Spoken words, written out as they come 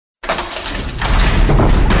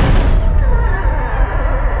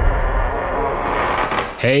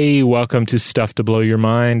Hey, welcome to Stuff to Blow Your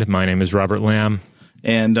Mind. My name is Robert Lamb.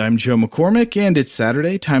 And I'm Joe McCormick, and it's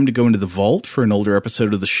Saturday. Time to go into the vault for an older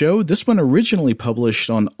episode of the show. This one originally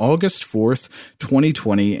published on August 4th,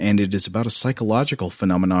 2020, and it is about a psychological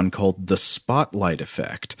phenomenon called the spotlight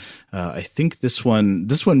effect. I think this one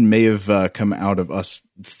may have come out of us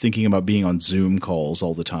thinking about being on Zoom calls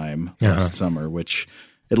all the time last summer, which,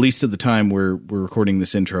 at least at the time we're recording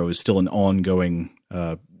this intro, is still an ongoing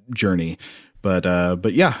journey. But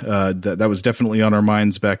that was definitely on our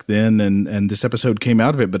minds back then, and this episode came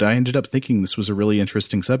out of it, but I ended up thinking this was a really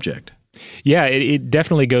interesting subject. Yeah, it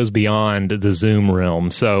definitely goes beyond the Zoom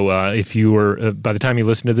realm. So if you were, by the time you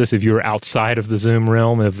listen to this, if you were outside of the Zoom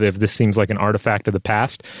realm, if this seems like an artifact of the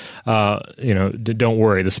past, don't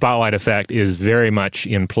worry. The spotlight effect is very much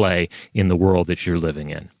in play in the world that you're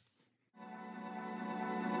living in.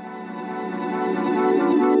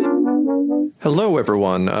 Hello,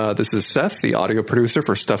 everyone. This is Seth, the audio producer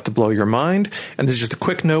for Stuff to Blow Your Mind. And this is just a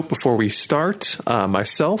quick note before we start.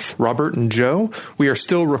 Myself, Robert, and Joe, we are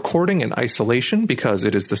still recording in isolation because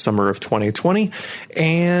it is the summer of 2020.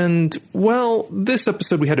 And, well, this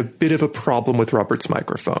episode we had a bit of a problem with Robert's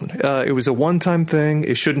microphone. It was a one-time thing.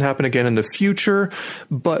 It shouldn't happen again in the future.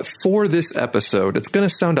 But for this episode, it's going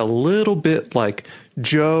to sound a little bit like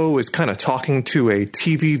Joe is kind of talking to a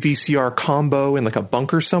TV VCR combo in like a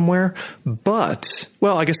bunker somewhere. But,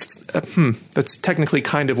 well, I guess that's technically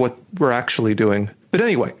kind of what we're actually doing. But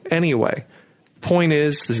anyway, point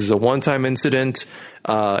is, this is a one-time incident.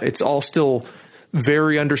 It's all still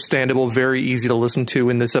very understandable, very easy to listen to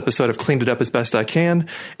in this episode. I've cleaned it up as best I can.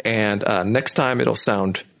 And next time it'll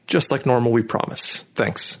sound just like normal, we promise.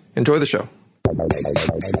 Thanks. Enjoy the show.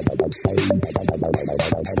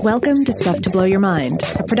 Welcome to Stuff to Blow Your Mind,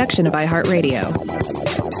 a production of iHeartRadio.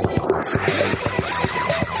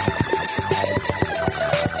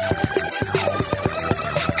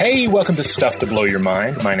 Hey, welcome to Stuff to Blow Your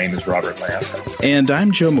Mind. My name is Robert Lamb. And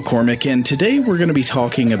I'm Joe McCormick, and today we're going to be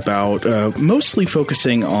talking about, mostly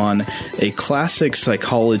focusing on a classic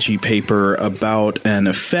psychology paper about an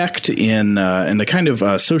effect in the kind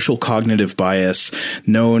of social cognitive bias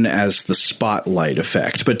known as the spotlight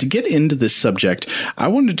effect. But to get into this subject, I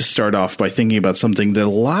wanted to start off by thinking about something that a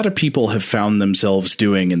lot of people have found themselves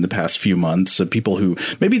doing in the past few months. People who,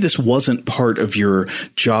 maybe this wasn't part of your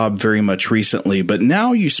job very much recently, but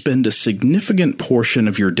now you spend a significant portion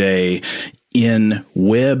of your day in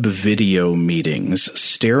web video meetings,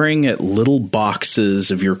 staring at little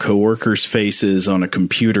boxes of your coworkers' faces on a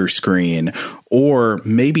computer screen, or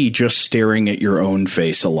maybe just staring at your own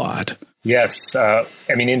face a lot. Yes.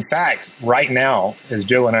 In fact, right now, as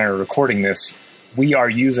Joe and I are recording this, we are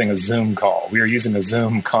using a Zoom call. We are using a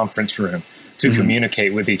Zoom conference room to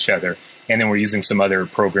communicate with each other. And then we're using some other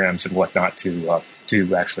programs and whatnot to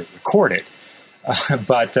actually record it.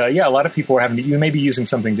 But a lot of people are you may be using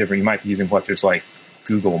something different. You might be using there's like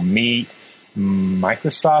Google Meet,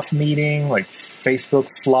 Microsoft Meeting, like Facebook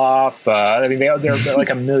Flop. There are like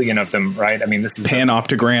a million of them, right? This is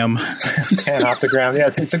Panoptogram. Panoptogram. Yeah,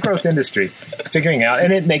 it's a growth industry. Figuring out,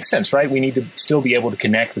 and it makes sense, right? We need to still be able to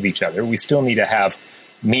connect with each other. We still need to have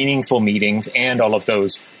meaningful meetings and all of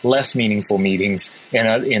those less meaningful meetings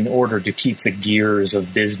in order to keep the gears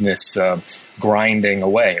of business grinding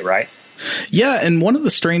away, right? Yeah, and one of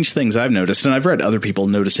the strange things I've noticed, and I've read other people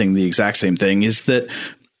noticing the exact same thing, is that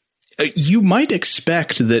you might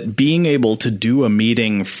expect that being able to do a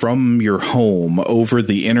meeting from your home over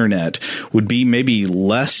the internet would be maybe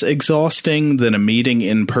less exhausting than a meeting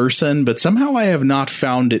in person, but somehow I have not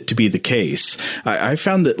found it to be the case. I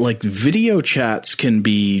found that like video chats can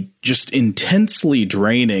be just intensely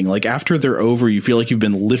draining. Like after they're over, you feel like you've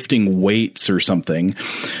been lifting weights or something.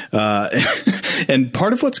 And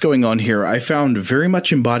part of what's going on here, I found very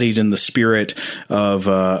much embodied in the spirit of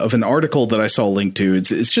an article that I saw linked to.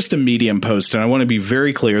 It's just a Medium post, and I want to be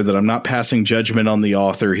very clear that I'm not passing judgment on the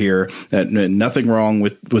author here. Nothing wrong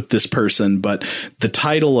with this person, but the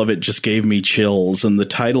title of it just gave me chills. And the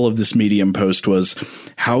title of this Medium post was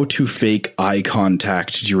 "How to Fake Eye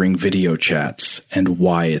Contact During Video Chats and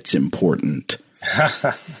Why It's Important."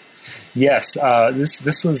 Yes, this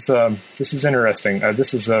is interesting.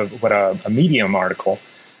 This was a Medium article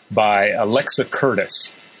by Alexa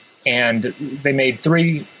Curtis, and they made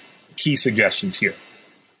 3 key suggestions here.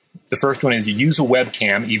 The first one is use a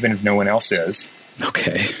webcam even if no one else is.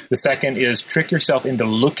 Okay. The second is trick yourself into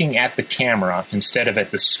looking at the camera instead of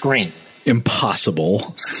at the screen.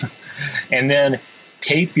 Impossible. And then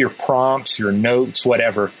tape your prompts, your notes,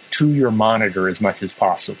 whatever, to your monitor as much as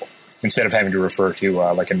possible, instead of having to refer to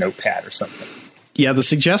like a notepad or something. Yeah, the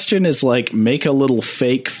suggestion is like make a little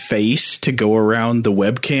fake face to go around the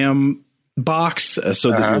webcam box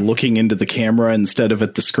so that you're looking into the camera instead of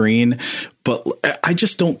at the screen. But I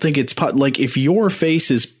just don't think it's like if your face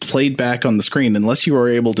is played back on the screen, unless you are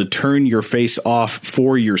able to turn your face off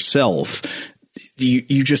for yourself,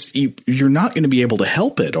 you're not going to be able to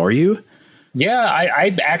help it, are you? Yeah,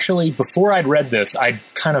 I actually, before I'd read this, I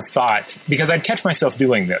kind of thought, because I'd catch myself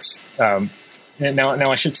doing this. Now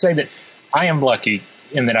I should say that I am lucky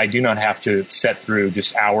in that I do not have to set through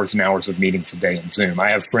just hours and hours of meetings a day in Zoom. I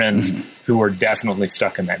have friends who are definitely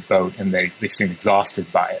stuck in that boat, and they seem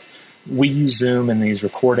exhausted by it. We use Zoom in these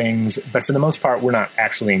recordings, but for the most part, we're not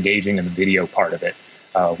actually engaging in the video part of it.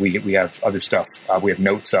 We have other stuff. We have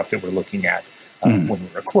notes up that we're looking at when we're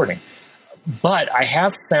recording. But I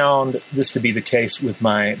have found this to be the case with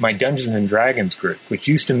my Dungeons and Dragons group, which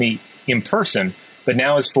used to meet in person, but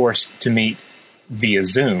now is forced to meet via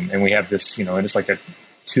Zoom. And we have this, and it's like a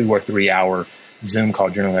 2 or 3 hour Zoom call,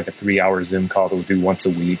 generally like a 3 hour Zoom call that we do once a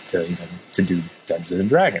week to do Dungeons and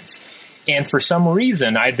Dragons. And for some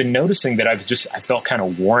reason, I've been noticing that I felt kind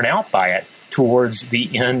of worn out by it towards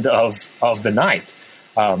the end of the night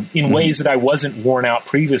in ways that I wasn't worn out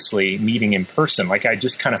previously meeting in person. Like I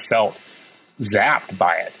just kind of felt zapped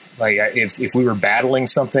by it. Like if we were battling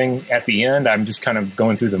something at the end, I'm just kind of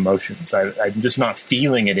going through the motions. I'm just not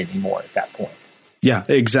feeling it anymore at that point. Yeah,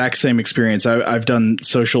 exact same experience. I've done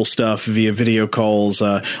social stuff via video calls.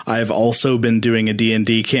 I've also been doing a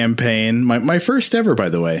D&D campaign, my first ever, by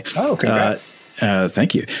the way. Oh, congrats.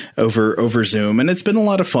 Thank you. Over Zoom, and it's been a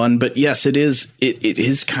lot of fun. But yes, it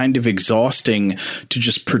is kind of exhausting to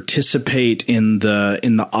just participate in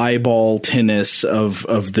the eyeball tennis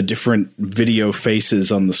of the different video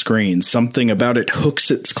faces on the screen. Something about it hooks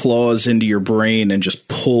its claws into your brain and just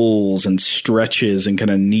pulls and stretches and kind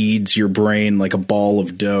of kneads your brain like a ball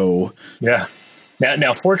of dough. Yeah.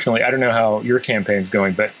 Now, fortunately, I don't know how your campaign's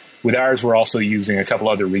going, but with ours, we're also using a couple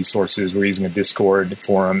other resources. We're using a Discord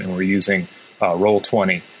forum, and we're using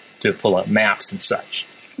Roll20 to pull up maps and such.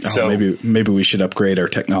 So maybe we should upgrade our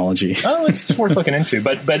technology. It's worth looking into.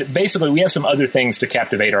 But basically, we have some other things to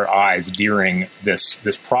captivate our eyes during this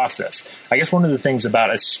process. I guess one of the things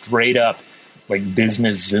about a straight up like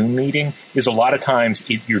business Zoom meeting is a lot of times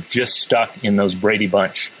you're just stuck in those Brady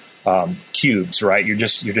Bunch cubes, right? You're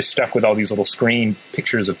just stuck with all these little screen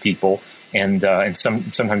pictures of people, and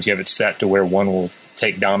sometimes you have it set to where one will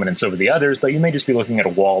take dominance over the others, but you may just be looking at a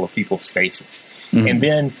wall of people's faces. And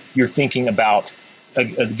then you're thinking about,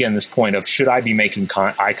 again, this point of, should I be making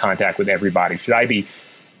eye contact with everybody? Should I be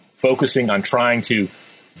focusing on trying to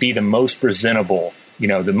be the most presentable,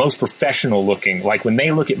 the most professional looking? Like when they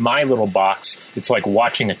look at my little box, it's like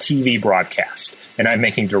watching a TV broadcast, and I'm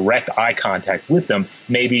making direct eye contact with them,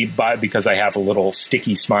 maybe because I have a little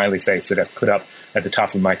sticky smiley face that I've put up at the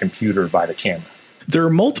top of my computer by the camera. There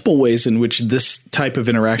are multiple ways in which this type of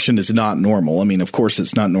interaction is not normal. I mean, of course,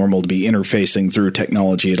 it's not normal to be interfacing through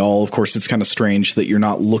technology at all. Of course, it's kind of strange that you're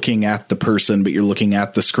not looking at the person, but you're looking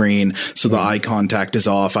at the screen, so the eye contact is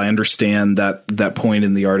off. I understand that point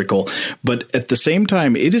in the article. But at the same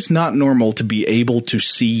time, it is not normal to be able to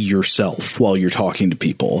see yourself while you're talking to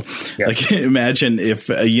people. Yes. Like, imagine if,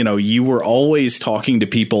 you were always talking to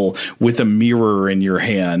people with a mirror in your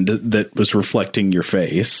hand that was reflecting your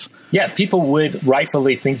face. Yeah, people would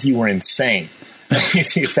rightfully think you were insane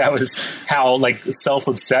if that was how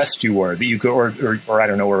self-obsessed you were, that you could, or I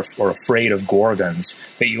don't know, or afraid of gorgons,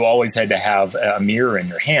 that you always had to have a mirror in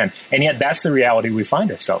your hand, and yet that's the reality we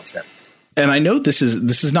find ourselves in. And I know this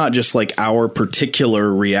is not just like our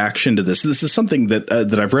particular reaction to this. This is something that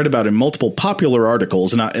I've read about in multiple popular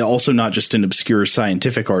articles, and also not just in obscure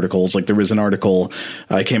scientific articles. Like there was an article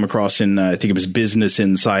I came across in, I think it was Business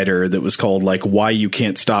Insider, that was called like "Why You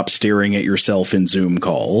Can't Stop Staring at Yourself in Zoom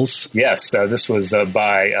Calls." Yes, this was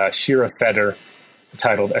by Shira Feder,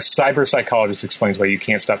 titled "A Cyber Psychologist Explains Why You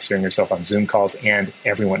Can't Stop Staring at Yourself on Zoom Calls, and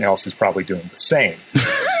Everyone Else is Probably Doing the Same."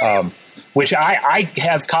 Which I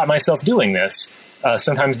have caught myself doing this,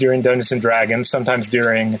 sometimes during Dungeons and Dragons, sometimes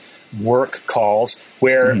during work calls,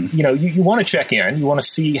 where, you want to check in, you want to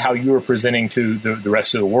see how you are presenting to the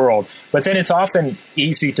rest of the world, but then it's often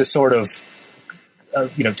easy to sort of,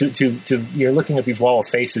 you're looking at these wall of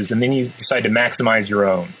faces, and then you decide to maximize your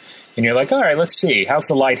own. And you're like, all right, let's see, how's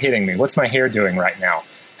the light hitting me? What's my hair doing right now?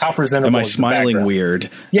 How presentable? Am I smiling weird?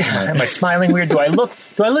 Yeah, am I smiling weird? Do I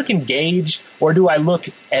look engaged, or do I look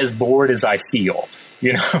as bored as I feel?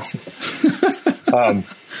 And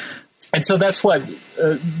so that's what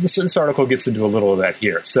this article gets into a little of that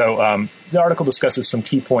here. So the article discusses some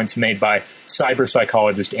key points made by cyber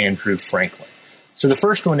psychologist Andrew Franklin. So the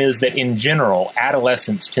first one is that in general,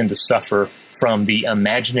 adolescents tend to suffer from the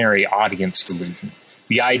imaginary audience delusion.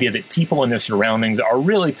 the idea that people in their surroundings are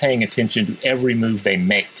really paying attention to every move they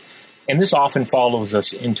make. And this often follows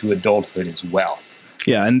us into adulthood as well.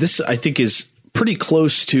 Yeah, and this, I think, is pretty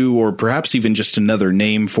close to, or perhaps even just another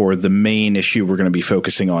name for the main issue we're going to be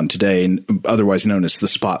focusing on today, and otherwise known as the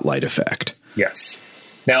spotlight effect. Yes.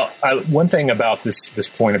 Now, one thing about this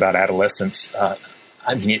point about adolescence,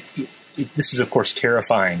 this is, of course,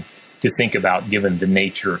 terrifying to think about given the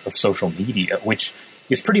nature of social media, which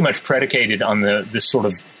is pretty much predicated on this sort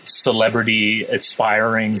of celebrity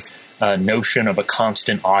aspiring notion of a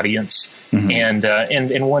constant audience.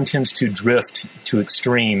 Mm-hmm. And one tends to drift to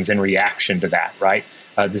extremes in reaction to that, right?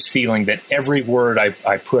 This feeling that every word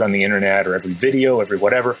I put on the internet or every video, every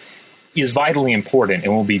whatever, is vitally important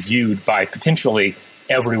and will be viewed by potentially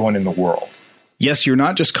everyone in the world. Yes, you're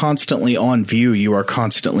not just constantly on view, you are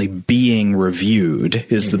constantly being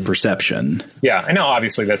reviewed, is the perception. Yeah, I know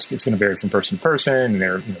obviously it's going to vary from person to person.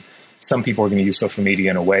 And some people are going to use social media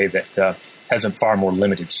in a way that has a far more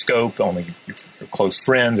limited scope. Only your close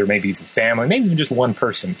friends or maybe even family, maybe even just one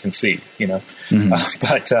person can see, Mm-hmm.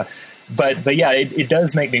 But yeah, it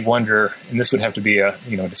does make me wonder, and this would have to be a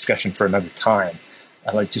discussion for another time,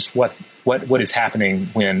 like just what is happening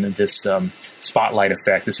when this spotlight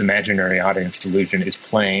effect, this imaginary audience delusion, is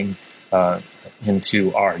playing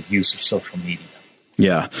into our use of social media.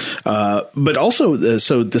 Yeah. But also,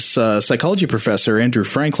 so this psychology professor, Andrew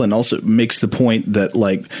Franklin, also makes the point that,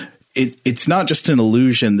 like, it's not just an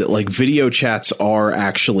illusion that, like, video chats are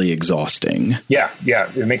actually exhausting. Yeah.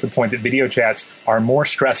 They make the point that video chats are more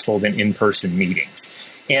stressful than in-person meetings.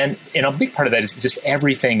 And a big part of that is just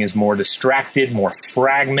everything is more distracted, more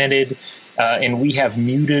fragmented, and we have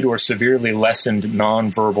muted or severely lessened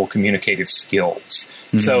nonverbal communicative skills.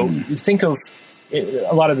 Mm-hmm. So think of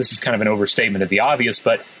a lot of this is kind of an overstatement of the obvious,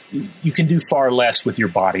 but you can do far less with your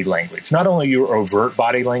body language. Not only your overt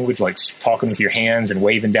body language, like talking with your hands and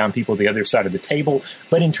waving down people at the other side of the table,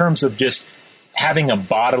 but in terms of just having a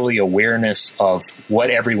bodily awareness of what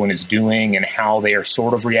everyone is doing and how they are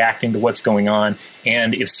sort of reacting to what's going on,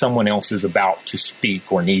 and if someone else is about to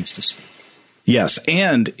speak or needs to speak. Yes,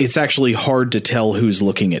 and it's actually hard to tell who's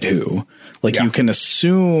looking at who. Like, you can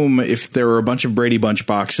assume if there are a bunch of Brady Bunch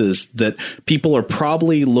boxes that people are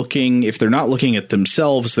probably looking, if they're not looking at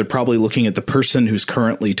themselves, they're probably looking at the person who's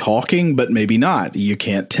currently talking, but maybe not. You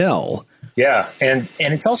can't tell. Yeah, and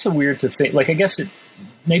it's also weird to think, like, I guess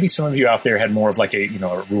maybe some of you out there had more of like a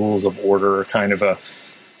rules of order kind of a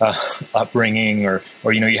upbringing, or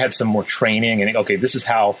you had some more training, and okay, this is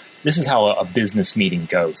how a business meeting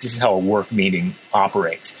goes. This is how a work meeting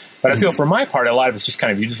operates. But I feel for my part, a lot of it's just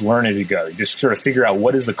kind of, you just learn as you go. You just sort of figure out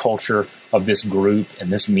what is the culture of this group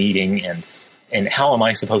and this meeting, and how am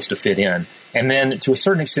I supposed to fit in? And then to a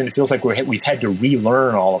certain extent, it feels like we've had to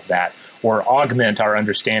relearn all of that or augment our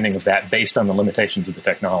understanding of that based on the limitations of the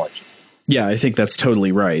technology. Yeah, I think that's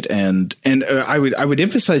totally right. And I would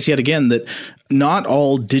emphasize yet again that not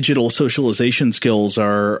all digital socialization skills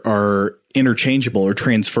are interchangeable or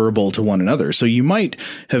transferable to one another. So you might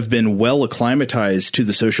have been well acclimatized to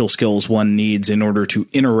the social skills one needs in order to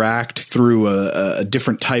interact through a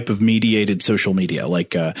different type of mediated social media,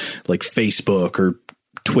 like Facebook or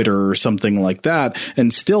Twitter or something like that,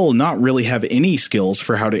 and still not really have any skills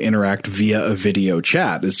for how to interact via a video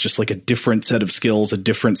chat. It's just like a different set of skills, a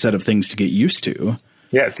different set of things to get used to.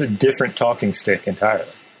 Yeah, it's a different talking stick entirely.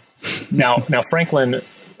 Now Franklin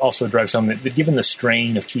also drives home that given the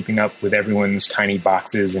strain of keeping up with everyone's tiny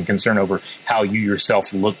boxes and concern over how you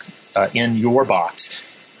yourself look in your box,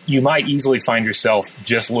 you might easily find yourself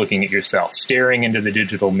just looking at yourself, staring into the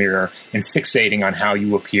digital mirror and fixating on how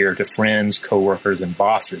you appear to friends, coworkers, and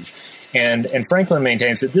bosses. And Franklin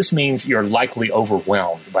maintains that this means you're likely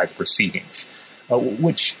overwhelmed by the proceedings,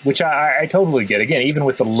 which I totally get. Again, even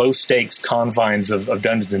with the low-stakes confines of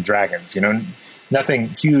Dungeons and Dragons, nothing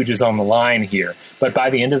huge is on the line here. But by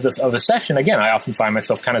the end of the session, again, I often find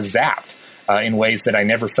myself kind of zapped in ways that I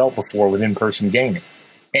never felt before with in-person gaming.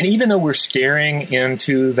 And even though we're staring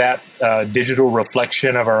into that digital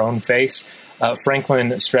reflection of our own face,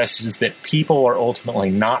 Franklin stresses that people are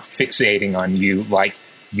ultimately not fixating on you like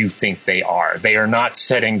you think they are. They are not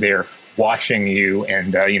sitting there watching you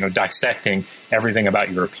and dissecting everything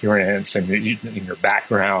about your appearance and your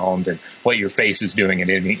background and what your face is doing at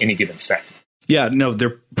any given second. Yeah, no,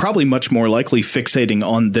 they're probably much more likely fixating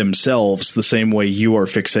on themselves the same way you are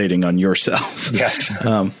fixating on yourself. Yes.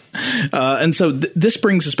 And so this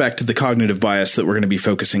brings us back to the cognitive bias that we're going to be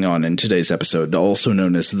focusing on in today's episode, also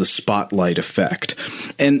known as the spotlight effect.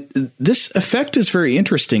 And this effect is very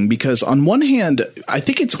interesting because on one hand, I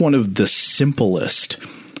think it's one of the simplest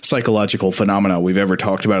psychological phenomena we've ever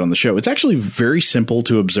talked about on the show. It's actually very simple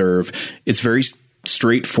to observe. It's very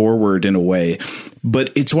straightforward in a way.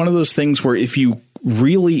 But it's one of those things where if you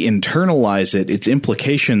really internalize it, its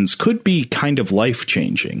implications could be kind of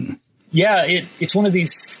life-changing. Yeah, it's one of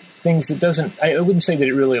these things that I wouldn't say that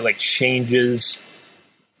it really like changes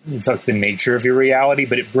the nature of your reality,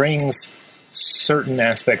 but it brings certain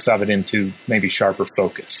aspects of it into maybe sharper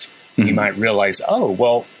focus. Mm-hmm. You might realize, oh,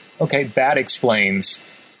 well, okay, that explains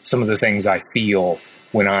some of the things I feel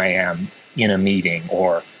when I am in a meeting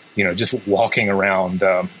or, just walking around,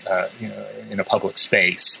 in a public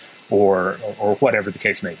space or whatever the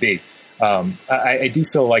case may be. I do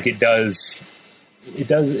feel like it does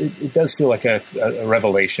feel like a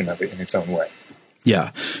revelation of it in its own way.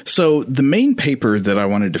 Yeah. So the main paper that I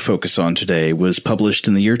wanted to focus on today was published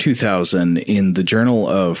in the year 2000 in the Journal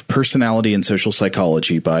of Personality and Social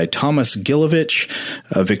Psychology by Thomas Gilovich,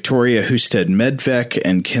 Victoria Husted-Medvec,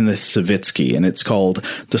 and Kenneth Savitsky. And it's called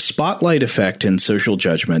The Spotlight Effect in Social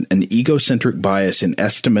Judgment, an Egocentric Bias in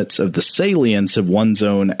Estimates of the Salience of One's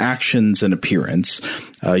Own Actions and Appearance.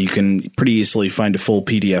 You can pretty easily find a full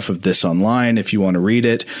PDF of this online if you want to read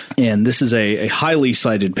it. And this is a highly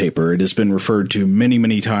cited paper. It has been referred to many,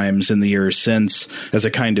 many times in the years since as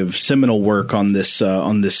a kind of seminal work on this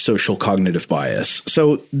social cognitive bias.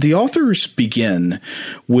 So the authors begin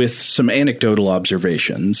with some anecdotal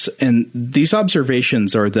observations. And these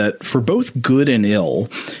observations are that for both good and ill,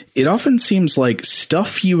 it often seems like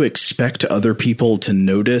stuff you expect other people to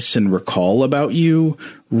notice and recall about you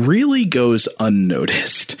really goes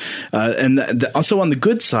unnoticed. Also on the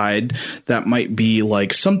good side, that might be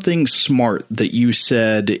like something smart that you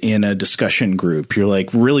said in a discussion group. You're like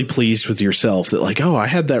really pleased with yourself that like, oh, I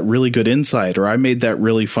had that really good insight or I made that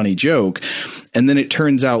really funny joke. And then it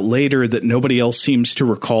turns out later that nobody else seems to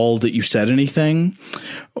recall that you said anything.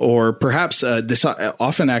 Or perhaps this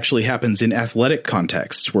often actually happens in athletic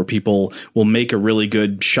contexts where people will make a really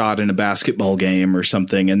good shot in a basketball game or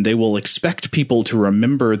something, and they will expect people to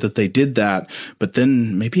remember that they did that. But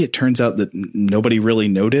then maybe it turns out that nobody really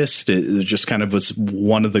noticed. It just kind of was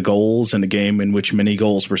one of the goals in a game in which many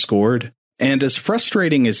goals were scored. And as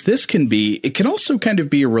frustrating as this can be, it can also kind of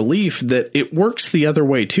be a relief that it works the other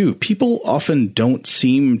way, too. People often don't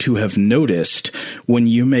seem to have noticed when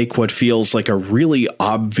you make what feels like a really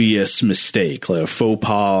obvious mistake, like a faux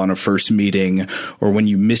pas on a first meeting, or when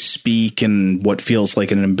you misspeak in what feels like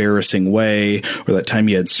an embarrassing way, or that time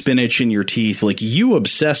you had spinach in your teeth. Like, you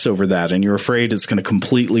obsess over that, and you're afraid it's going to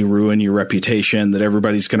completely ruin your reputation, that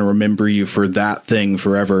everybody's going to remember you for that thing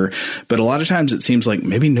forever. But a lot of times it seems like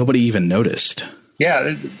maybe nobody even noticed.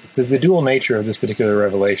 Yeah, the dual nature of this particular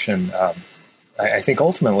revelation, I think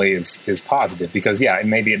ultimately is positive because,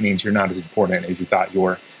 maybe it means you're not as important as you thought you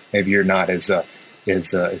were. Maybe you're not as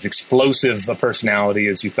explosive a personality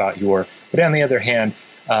as you thought you were. But on the other hand,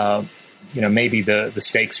 maybe the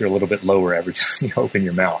stakes are a little bit lower every time you open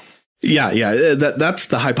your mouth. Yeah. That's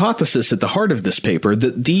the hypothesis at the heart of this paper,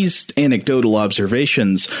 that these anecdotal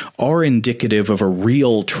observations are indicative of a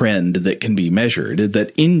real trend that can be measured,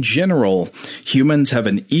 that in general, humans have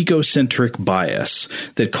an egocentric bias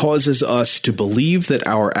that causes us to believe that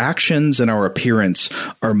our actions and our appearance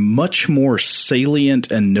are much more salient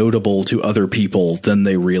and notable to other people than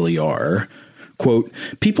they really are. Quote,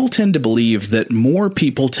 people tend to believe that more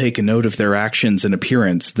people take a note of their actions and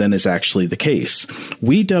appearance than is actually the case.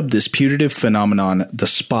 We dub this putative phenomenon the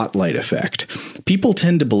spotlight effect. People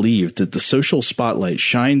tend to believe that the social spotlight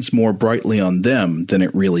shines more brightly on them than it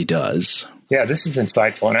really does. Yeah, this is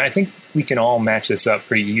insightful. And I think we can all match this up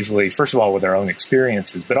pretty easily, first of all, with our own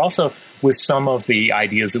experiences, but also with some of the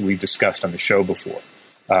ideas that we've discussed on the show before.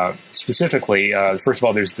 Specifically, first of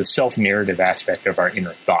all, there's the self-narrative aspect of our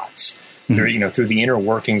inner thoughts. Through the inner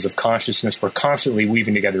workings of consciousness, we're constantly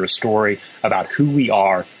weaving together a story about who we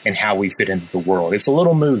are and how we fit into the world. It's a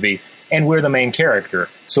little movie, and we're the main character.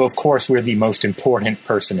 So, of course, we're the most important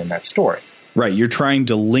person in that story. Right. You're trying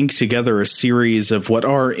to link together a series of what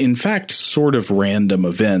are, in fact, sort of random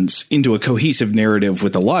events into a cohesive narrative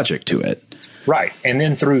with a logic to it. Right. And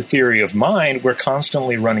then through theory of mind, we're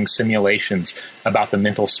constantly running simulations about the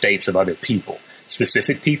mental states of other people,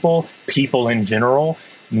 specific people, people in general,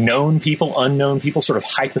 known people, unknown people, sort of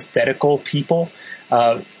hypothetical people.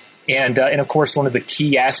 And of course, one of the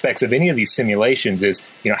key aspects of any of these simulations is,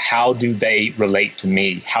 how do they relate to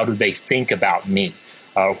me? How do they think about me?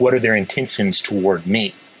 What are their intentions toward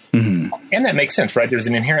me? Mm-hmm. And that makes sense, right? There's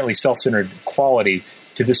an inherently self-centered quality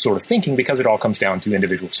to this sort of thinking because it all comes down to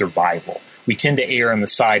individual survival. We tend to err on the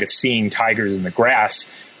side of seeing tigers in the grass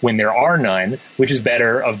when there are none, which is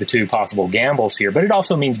better of the two possible gambles here. But it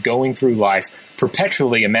also means going through life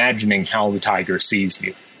perpetually imagining how the tiger sees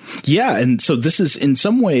you. Yeah, and so this is in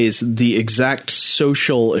some ways the exact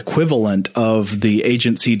social equivalent of the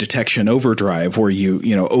agency detection overdrive, where you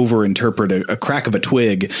overinterpret a crack of a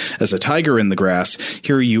twig as a tiger in the grass.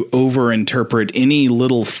 Here you overinterpret any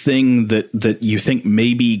little thing that you think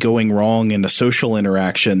may be going wrong in a social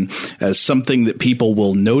interaction as something that people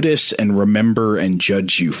will notice and remember and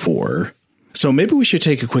judge you for. So maybe we should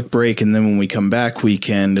take a quick break, and then when we come back, we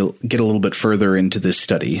can get a little bit further into this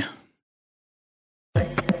study.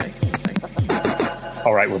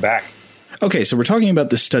 All right, we're back. Okay, so we're talking about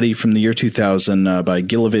this study from the year 2000 by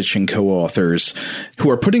Gilovich and co-authors, who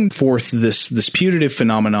are putting forth this putative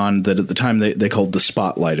phenomenon that at the time they called the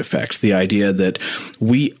spotlight effect, the idea that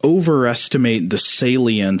we overestimate the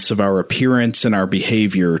salience of our appearance and our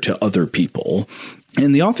behavior to other people.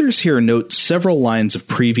 And the authors here note several lines of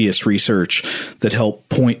previous research that help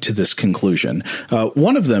point to this conclusion.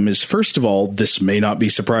 One of them is, first of all, this may not be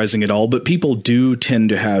surprising at all, but people do tend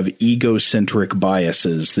to have egocentric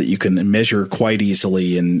biases that you can measure quite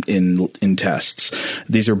easily in tests.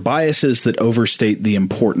 These are biases that overstate the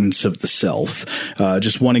importance of the self.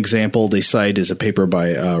 Just one example they cite is a paper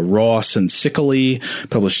by Ross and Sickley,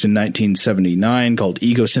 published in 1979, called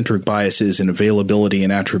Egocentric Biases in Availability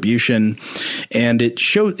and Attribution. And it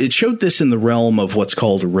showed this in the realm of what's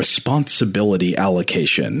called responsibility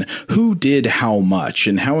allocation. Who did how much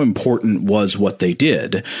and how important was what they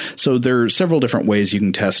did? So there are several different ways you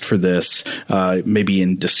can test for this, maybe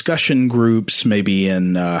in discussion groups, maybe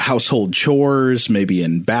in household chores, maybe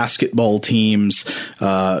in basketball teams.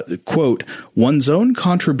 Quote, one's own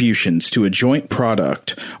contributions to a joint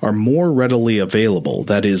product are more readily available,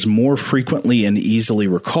 that is, more frequently and easily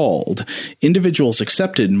recalled. Individuals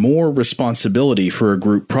accepted more responsibility for a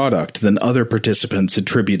group product than other participants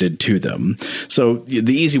attributed to them. So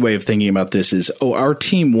the easy way of thinking about this is, our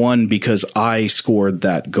team won because I scored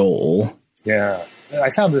that goal. Yeah,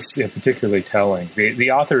 I found this particularly telling.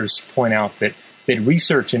 The authors point out that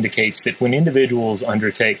research indicates that when individuals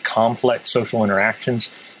undertake complex social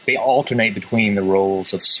interactions, they alternate between the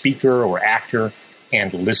roles of speaker or actor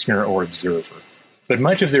and listener or observer. But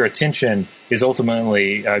much of their attention is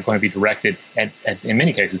ultimately going to be directed in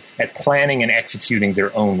many cases, at planning and executing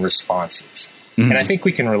their own responses. Mm-hmm. And I think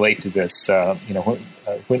we can relate to this,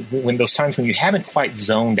 when those times when you haven't quite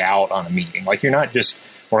zoned out on a meeting, like you're not just,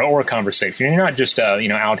 or a conversation, you're not just,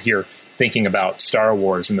 out here thinking about Star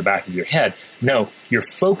Wars in the back of your head. No, you're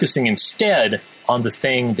focusing instead on the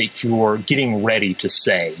thing that you're getting ready to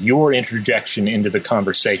say, your interjection into the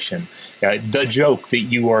conversation, the joke that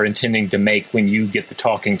you are intending to make when you get the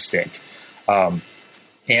talking stick.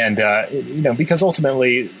 Because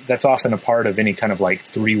ultimately that's often a part of any kind of like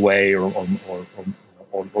three-way or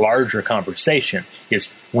larger conversation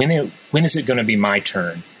is when is it going to be my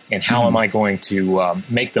turn, and how am I going to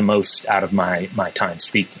make the most out of my time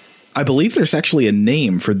speaking? I believe there's actually a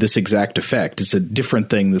name for this exact effect. It's a different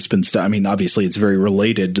thing that's been I mean, obviously, it's very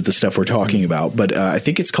related to the stuff we're talking about, but I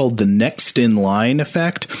think it's called the next in line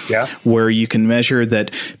effect, where you can measure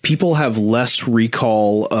that people have less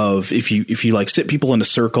recall of if you like sit people in a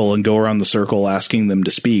circle and go around the circle asking them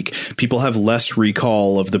to speak, people have less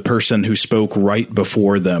recall of the person who spoke right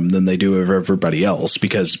before them than they do of everybody else,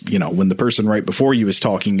 because, when the person right before you is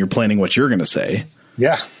talking, you're planning what you're going to say.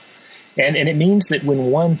 Yeah. And it means that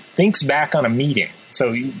when one thinks back on a meeting,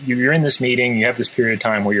 so you're in this meeting, you have this period of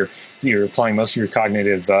time where you're applying most of your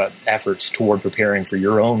cognitive efforts toward preparing for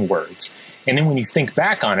your own words. And then when you think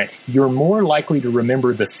back on it, you're more likely to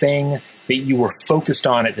remember the thing that you were focused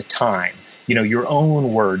on at the time, your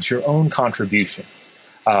own words, your own contribution,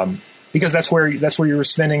 because that's where you were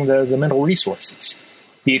spending the mental resources.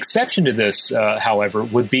 The exception to this, however,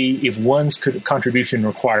 would be if one's contribution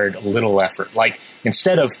required little effort, like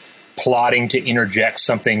instead of plotting to interject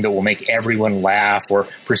something that will make everyone laugh or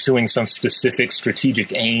pursuing some specific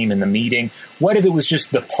strategic aim in the meeting. What if it was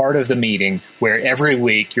just the part of the meeting where every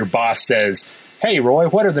week your boss says, hey, Roy,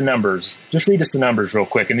 what are the numbers? Just read us the numbers real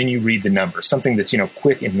quick, and then you read the numbers, something that's,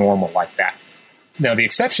 quick and normal like that. Now, the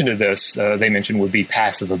exception to this, they mentioned, would be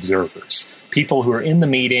passive observers, people who are in the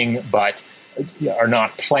meeting but are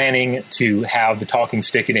not planning to have the talking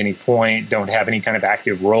stick at any point, don't have any kind of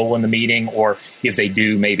active role in the meeting, or if they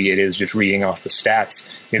do, maybe it is just reading off the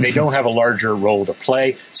stats. They don't have a larger role to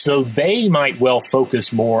play, so they might well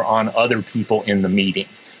focus more on other people in the meeting.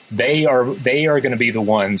 They are going to be the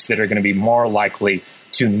ones that are going to be more likely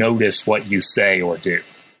to notice what you say or do.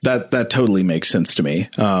 That totally makes sense to me.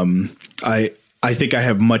 I think I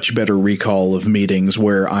have much better recall of meetings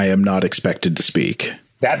where I am not expected to speak.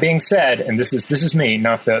 That being said, and this is me,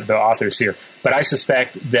 not the authors here, but I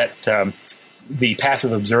suspect that the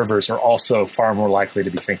passive observers are also far more likely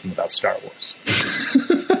to be thinking about Star Wars.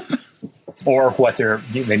 or what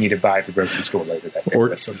they need to buy at the grocery store later that day. Or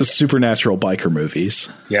the supernatural biker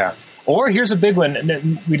movies. Yeah. Or here's a big one.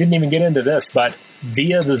 We didn't even get into this, but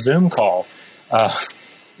via the Zoom call,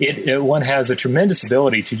 one has a tremendous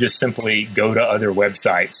ability to just simply go to other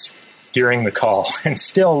websites during the call and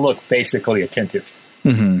still look basically attentive.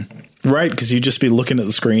 Mm-hmm. Right, because you'd just be looking at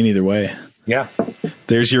the screen either way. Yeah.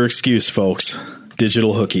 There's your excuse, folks.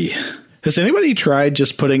 Digital hooky. Has anybody tried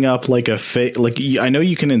just putting up like I know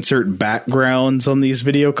you can insert backgrounds on these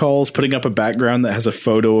video calls, putting up a background that has a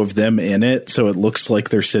photo of them in it so it looks like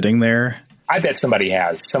they're sitting there? I bet somebody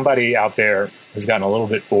has. Somebody out there has gotten a little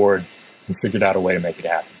bit bored and figured out a way to make it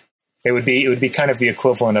happen. It would be kind of the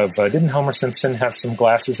equivalent of, didn't Homer Simpson have some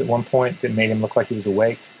glasses at one point that made him look like he was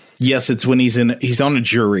awake? Yes, it's when he's on a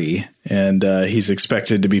jury and he's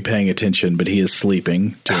expected to be paying attention, but he is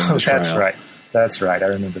sleeping during the trial. That's right. I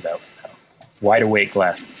remember that one. Wide awake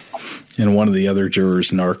glasses. And one of the other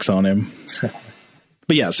jurors narcs on him.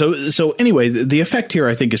 But yeah, so anyway, the effect here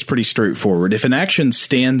I think is pretty straightforward. If an action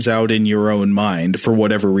stands out in your own mind for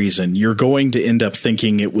whatever reason, you're going to end up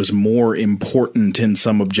thinking it was more important in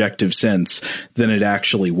some objective sense than it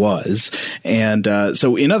actually was. And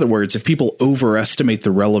so in other words, if people overestimate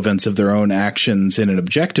the relevance of their own actions in an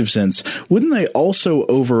objective sense, wouldn't they also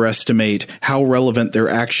overestimate how relevant their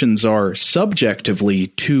actions are subjectively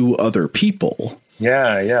to other people?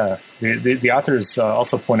 Yeah. The authors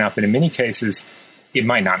also point out that in many cases, it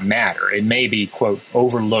might not matter. It may be, quote,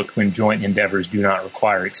 overlooked when joint endeavors do not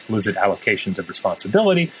require explicit allocations of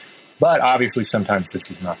responsibility, but obviously sometimes this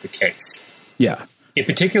is not the case. Yeah. It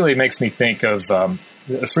particularly makes me think of a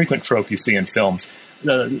frequent trope you see in films,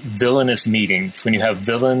 the villainous meetings, when you have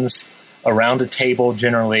villains around a table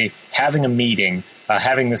generally having a meeting,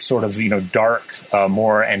 having this sort of, dark,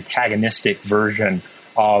 more antagonistic version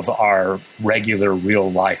of our regular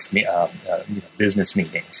real-life business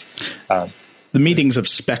meetings. The meetings of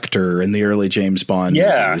Spectre in the early James Bond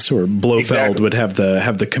movies, where Blofeld would have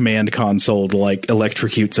the command console to like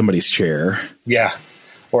electrocute somebody's chair. Yeah.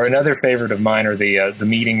 Or another favorite of mine are the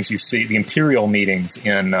meetings you see, the Imperial meetings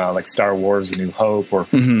in like Star Wars: A New Hope, or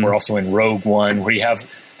also in Rogue One, where you have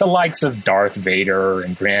the likes of Darth Vader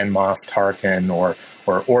and Grand Moff Tarkin or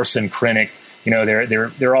Orson Krennic.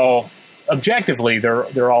 They're all objectively,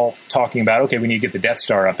 they're all talking about, okay, we need to get the Death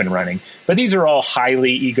Star up and running. But these are all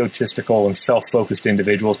highly egotistical and self-focused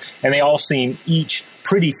individuals, and they all seem each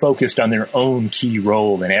pretty focused on their own key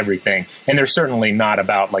role in everything. And they're certainly not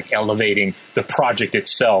about like elevating the project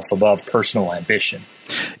itself above personal ambition.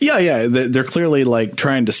 Yeah. They're clearly like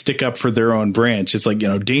trying to stick up for their own branch. It's like,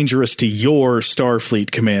 dangerous to your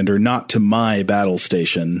Starfleet commander, not to my battle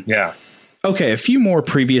station. Yeah. Okay, a few more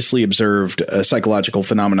previously observed psychological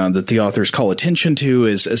phenomena that the authors call attention to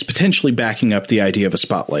as potentially backing up the idea of a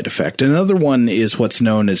spotlight effect. Another one is what's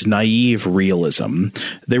known as naive realism.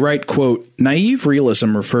 They write, quote, "Naive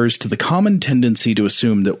realism refers to the common tendency to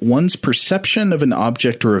assume that one's perception of an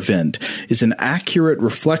object or event is an accurate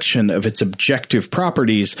reflection of its objective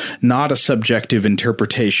properties, not a subjective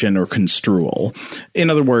interpretation or construal." In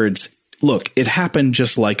other words, look, it happened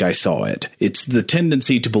just like I saw it. It's the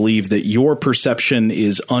tendency to believe that your perception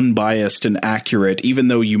is unbiased and accurate, even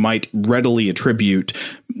though you might readily attribute,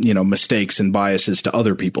 mistakes and biases to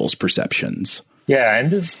other people's perceptions. Yeah,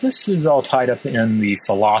 and this is all tied up in the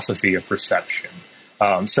philosophy of perception.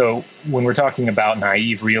 So when we're talking about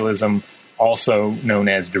naive realism, also known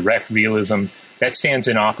as direct realism, that stands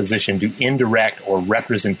in opposition to indirect or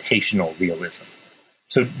representational realism.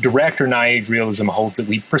 So direct or naive realism holds that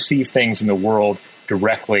we perceive things in the world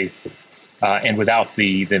directly and without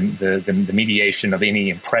the mediation of any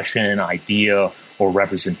impression, idea, or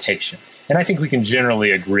representation. And I think we can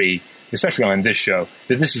generally agree, especially on this show,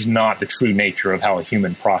 that this is not the true nature of how a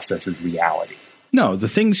human processes reality. No, the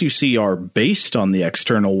things you see are based on the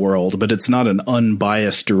external world, but it's not an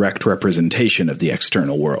unbiased direct representation of the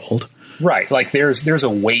external world. Right. Like there's a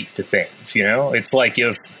weight to things, It's like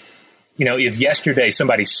if yesterday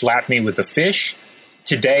somebody slapped me with a fish,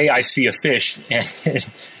 today I see a fish,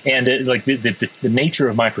 and the nature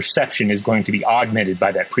of my perception is going to be augmented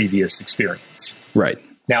by that previous experience. Right.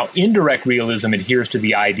 Now, indirect realism adheres to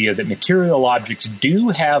the idea that material objects do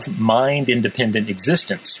have mind-independent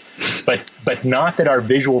existence, but not that our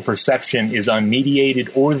visual perception is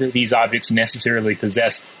unmediated or that these objects necessarily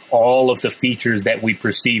possess all of the features that we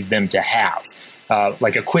perceive them to have.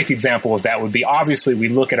 Like a quick example of that would be, obviously, we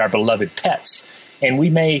look at our beloved pets, and we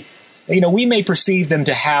may perceive them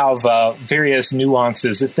to have various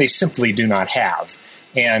nuances that they simply do not have.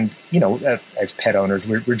 And, as pet owners,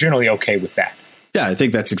 we're generally okay with that. Yeah, I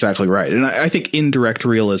think that's exactly right. And I think indirect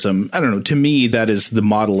realism, I don't know, to me, that is the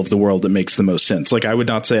model of the world that makes the most sense. Like, I would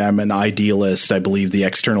not say I'm an idealist. I believe the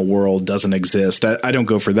external world doesn't exist. I don't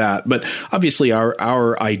go for that. But obviously,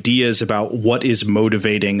 our ideas about what is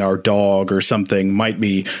motivating our dog or something might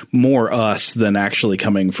be more us than actually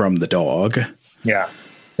coming from the dog. Yeah.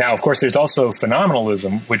 Now, of course, there's also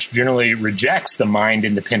phenomenalism, which generally rejects the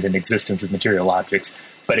mind-independent existence of material objects,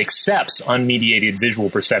 but accepts unmediated visual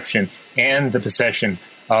perception and the possession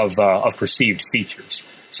of perceived features.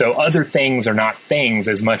 So other things are not things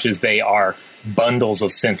as much as they are bundles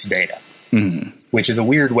of sense data, which is a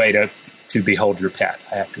weird way to behold your pet,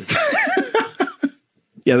 I have to admit.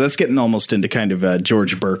 Yeah, that's getting almost into kind of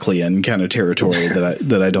George Berkeleyan kind of territory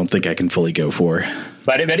that I don't think I can fully go for.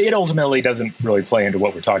 But it ultimately doesn't really play into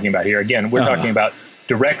what we're talking about here. Again, we're talking about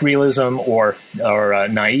direct realism or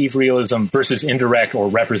naive realism versus indirect or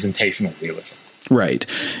representational realism. Right.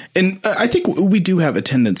 And I think we do have a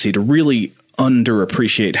tendency to really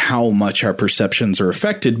underappreciate how much our perceptions are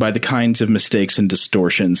affected by the kinds of mistakes and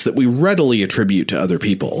distortions that we readily attribute to other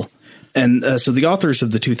people. And so the authors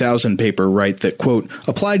of the 2000 paper write that, quote,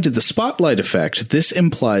 applied to the spotlight effect, this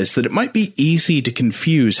implies that it might be easy to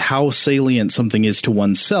confuse how salient something is to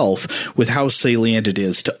oneself with how salient it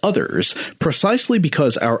is to others. Precisely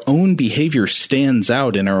because our own behavior stands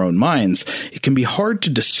out in our own minds, it can be hard to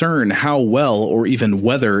discern how well or even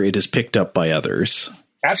whether it is picked up by others.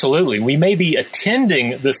 Absolutely. We may be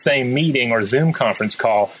attending the same meeting or Zoom conference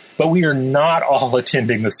call, but we are not all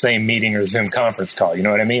attending the same meeting or Zoom conference call. You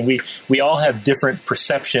know what I mean? We all have different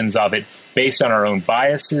perceptions of it based on our own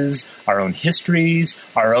biases, our own histories,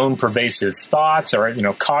 our own pervasive thoughts, our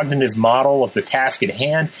cognitive model of the task at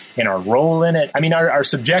hand and our role in it. I mean, our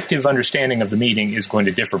subjective understanding of the meeting is going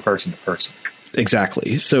to differ person to person.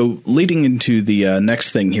 Exactly. So leading into the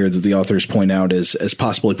next thing here that the authors point out as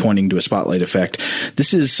possibly pointing to a spotlight effect,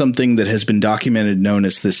 this is something that has been documented known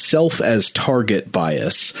as the self-as-target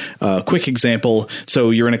bias. Quick example.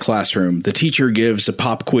 So you're in a classroom. The teacher gives a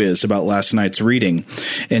pop quiz about last night's reading,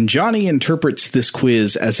 and Johnny interprets this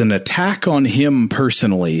quiz as an attack on him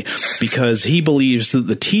personally because he believes that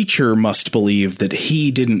the teacher must believe that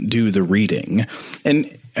he didn't do the reading.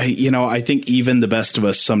 And I think even the best of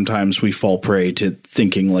us, sometimes we fall prey to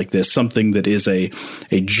thinking like this, something that is a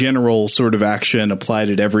general sort of action applied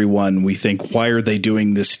at everyone. We think, why are they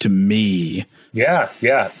doing this to me? Yeah.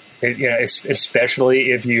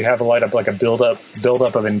 Especially if you have a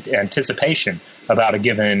buildup of anticipation about a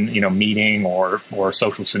given, meeting or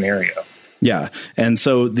social scenario. Yeah. And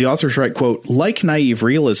so the authors write, quote, like naive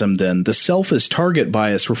realism, then, the self-as-target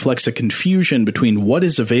bias reflects a confusion between what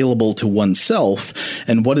is available to oneself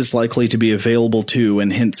and what is likely to be available to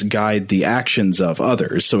and hence guide the actions of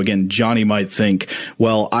others. So again, Johnny might think,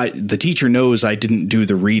 well, the teacher knows I didn't do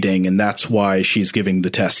the reading and that's why she's giving the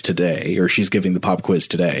test today or she's giving the pop quiz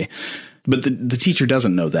today. But the teacher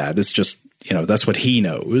doesn't know that. It's just, that's what he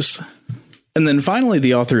knows. And then finally,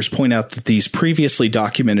 the authors point out that these previously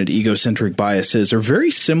documented egocentric biases are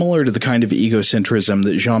very similar to the kind of egocentrism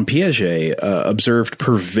that Jean Piaget observed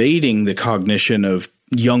pervading the cognition of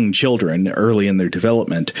young children early in their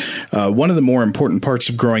development. One of the more important parts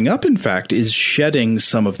of growing up, in fact, is shedding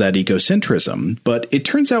some of that egocentrism. But it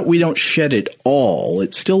turns out we don't shed it all.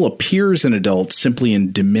 It still appears in adults simply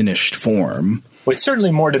in diminished form. Well, it's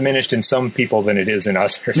certainly more diminished in some people than it is in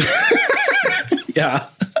others. Yeah.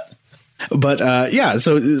 But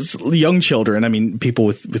so young children, I mean, people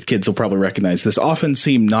with kids will probably recognize this, often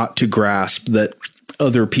seem not to grasp that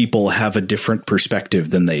other people have a different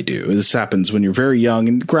perspective than they do. This happens when you're very young,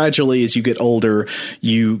 and gradually as you get older,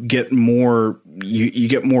 you get more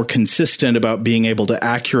consistent about being able to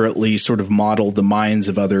accurately sort of model the minds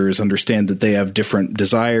of others, understand that they have different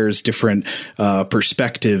desires, different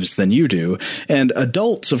perspectives than you do. And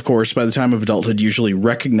adults, of course, by the time of adulthood, usually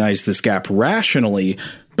recognize this gap rationally,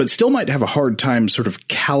 but still might have a hard time sort of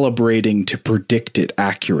calibrating to predict it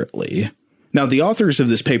accurately. Now, the authors of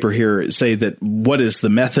this paper here say that what is the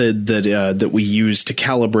method that we use to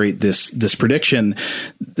calibrate this prediction?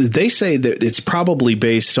 They say that it's probably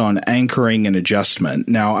based on anchoring and adjustment.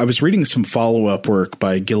 Now, I was reading some follow-up work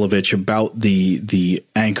by Gilovich about the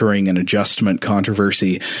anchoring and adjustment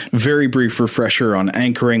controversy. Very brief refresher on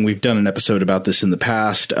anchoring. We've done an episode about this in the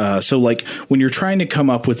past. So, like, when you're trying to come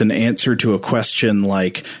up with an answer to a question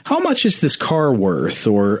like, how much is this car worth?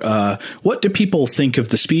 Or what do people think of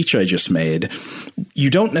the speech I just made? side, you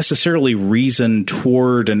don't necessarily reason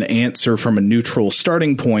toward an answer from a neutral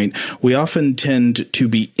starting point. We often tend to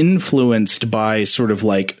be influenced by sort of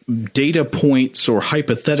like data points or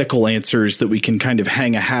hypothetical answers that we can kind of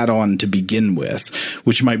hang a hat on to begin with,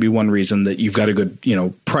 which might be one reason that you've got a good,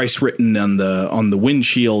 price written on the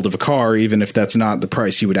windshield of a car, even if that's not the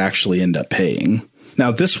price you would actually end up paying. Now,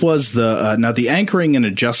 this was the anchoring and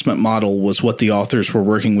adjustment model was what the authors were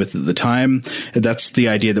working with at the time. That's the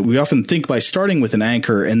idea that we often think by starting with an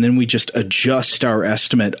anchor and then we just adjust our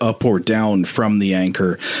estimate up or down from the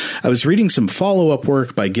anchor. I was reading some follow-up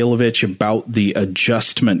work by Gilovich about the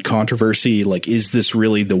adjustment controversy. Like, is this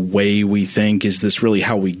really the way we think? Is this really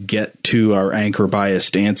how we get to our anchor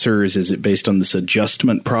biased answers? Is it based on this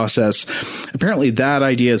adjustment process? Apparently, that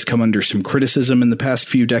idea has come under some criticism in the past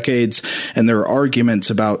few decades, and there are arguments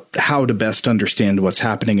about how to best understand what's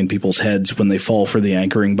happening in people's heads when they fall for the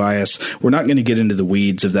anchoring bias. We're not going to get into the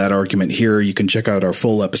weeds of that argument here. You can check out our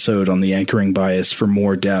full episode on the anchoring bias for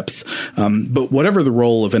more depth. But whatever the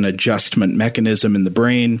role of an adjustment mechanism in the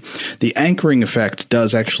brain, the anchoring effect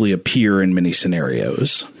does actually appear in many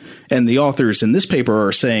scenarios. And the authors in this paper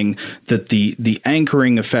are saying that the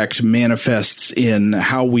anchoring effect manifests in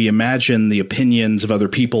how we imagine the opinions of other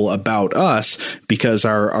people about us, because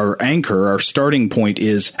our anchor, our starting point,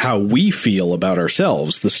 is how we feel about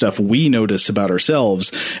ourselves, the stuff we notice about ourselves,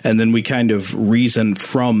 and then we kind of reason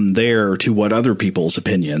from there to what other people's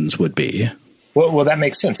opinions would be. Well, that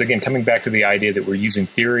makes sense. Again, coming back to the idea that we're using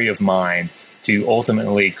theory of mind to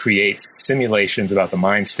ultimately create simulations about the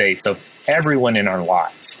mind states of everyone in our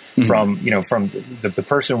lives, from the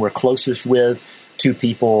person we're closest with to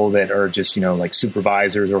people that are just, like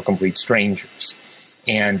supervisors or complete strangers.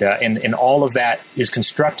 And all of that is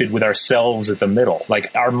constructed with ourselves at the middle.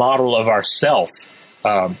 Like, our model of ourself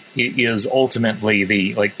is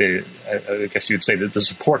ultimately I guess you'd say that the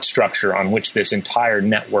support structure on which this entire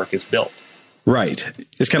network is built. Right.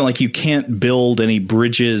 It's kind of like you can't build any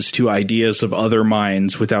bridges to ideas of other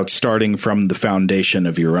minds without starting from the foundation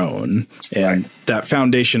of your own. And that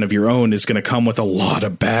foundation of your own is going to come with a lot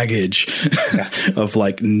of baggage of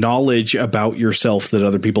like knowledge about yourself that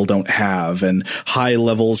other people don't have, and high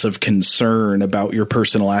levels of concern about your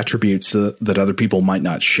personal attributes that other people might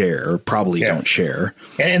not share or probably don't share.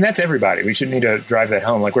 And that's everybody. We should need to drive that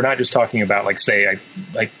home. Like, we're not just talking about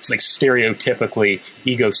stereotypically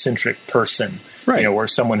egocentric person, right? Or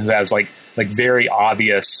someone who has like very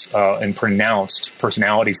obvious and pronounced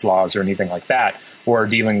personality flaws or anything like that, or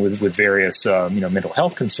dealing with various mental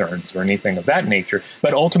health concerns or anything of that nature.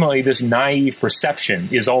 But ultimately, this naive perception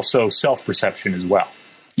is also self-perception as well.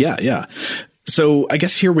 Yeah. So I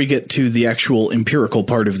guess here we get to the actual empirical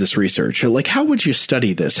part of this research. Like, how would you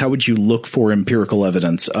study this? How would you look for empirical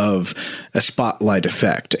evidence of a spotlight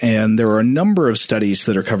effect? And there are a number of studies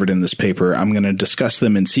that are covered in this paper. I'm going to discuss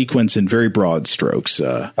them in sequence in very broad strokes.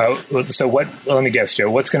 So let me guess,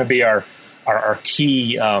 Joe, what's going to be our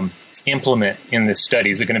key implement in this study?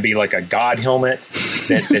 Is it going to be like a God helmet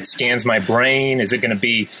that scans my brain? Is it going to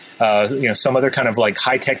be some other kind of like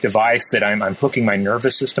high-tech device that I'm hooking my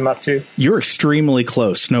nervous system up to? You're extremely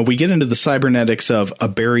close. No, we get into the cybernetics of a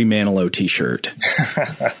Barry Manilow t-shirt.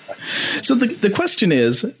 So the question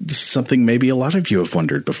is, this is something maybe a lot of you have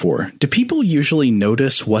wondered before. Do people usually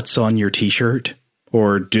notice what's on your t-shirt,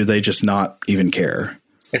 or do they just not even care?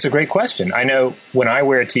 It's a great question. I know when I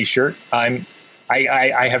wear a t-shirt, I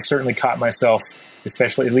have certainly caught myself,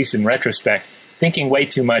 especially at least in retrospect, thinking way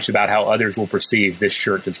too much about how others will perceive this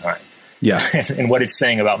shirt design. Yeah. And what it's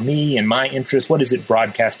saying about me and my interests. What is it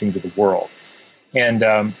broadcasting to the world? And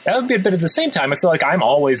but at the same time, I feel like I'm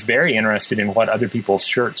always very interested in what other people's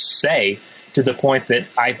shirts say, to the point that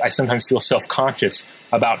I sometimes feel self-conscious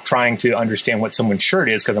about trying to understand what someone's shirt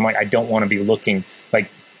is, because I'm like, I don't want to be looking like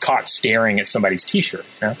caught staring at somebody's t-shirt.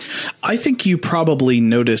 I think you probably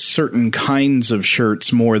notice certain kinds of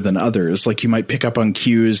shirts more than others. Like, you might pick up on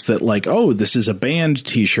cues that like, oh, this is a band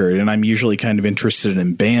t-shirt, and I'm usually kind of interested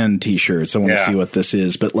in band t-shirts. I want to see what this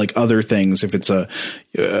is. But like other things, if it's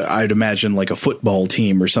I'd imagine like a football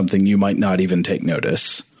team or something, you might not even take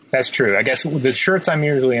notice. That's true. I guess the shirts I'm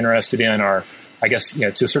usually interested in are, I guess, to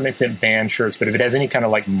a certain extent, band shirts. But if it has any kind of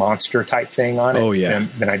like monster type thing on it,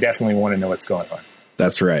 then I definitely want to know what's going on.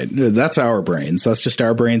 That's right. That's our brains. That's just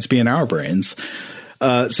our brains being our brains.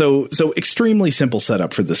 So extremely simple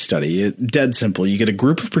setup for this study. Dead simple. You get a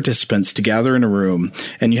group of participants to gather in a room,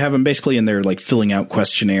 and you have them basically in there like filling out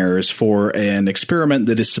questionnaires for an experiment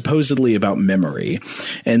that is supposedly about memory.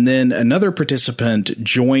 And then another participant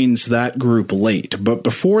joins that group late. But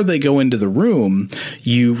before they go into the room,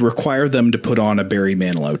 you require them to put on a Barry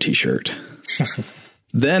Manilow t-shirt.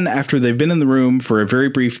 Then, after they've been in the room for a very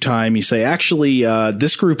brief time, you say, actually,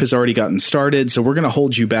 this group has already gotten started, so we're going to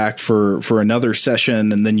hold you back for another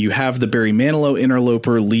session. And then you have the Barry Manilow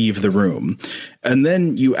interloper leave the room. And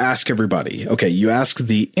then you ask everybody, okay, you ask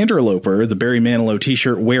the interloper, the Barry Manilow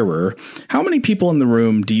t-shirt wearer, how many people in the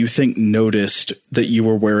room do you think noticed that you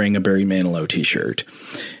were wearing a Barry Manilow t-shirt?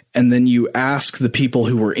 And then you ask the people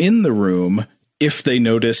who were in the room if they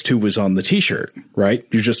noticed who was on the t-shirt, right?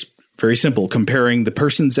 You're just very simple, comparing the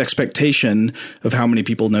person's expectation of how many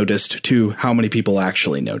people noticed to how many people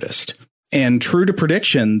actually noticed. And true to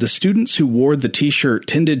prediction, the students who wore the t-shirt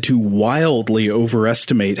tended to wildly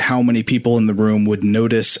overestimate how many people in the room would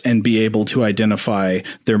notice and be able to identify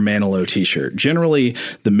their Manilow t-shirt. Generally,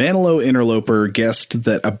 the Manilow interloper guessed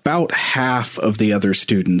that about half of the other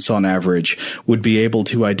students on average would be able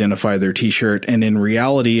to identify their t-shirt, and in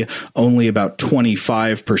reality, only about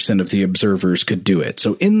 25% of the observers could do it.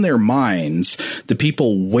 So in their minds, the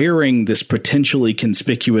people wearing this potentially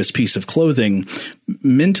conspicuous piece of clothing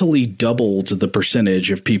mentally doubled the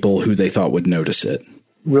percentage of people who they thought would notice it.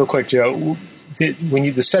 Real quick, Joe,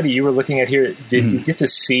 the study you were looking at here, did you get to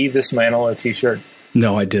see this Manilow t-shirt?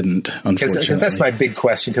 No, I didn't, unfortunately. Because that's my big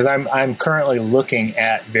question, because I'm currently looking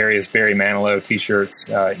at various Barry Manilow t-shirts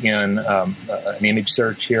in an image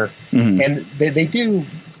search here, and they do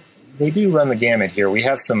run the gamut here. We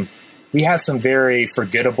have some very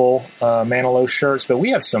forgettable Manilow shirts, but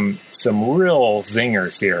we have some real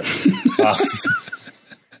zingers here.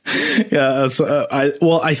 Yeah,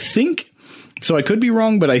 I think so. I could be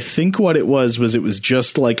wrong, but I think what it was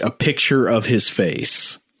just like a picture of his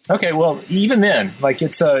face. Okay, well, even then, like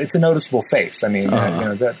it's a noticeable face. I mean,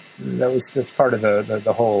 that's part of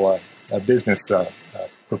the whole business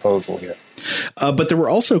proposal here. But there were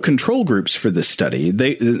also control groups for this study.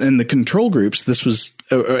 The control groups, this was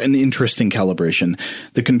an interesting calibration.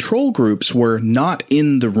 The control groups were not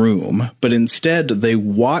in the room, but instead they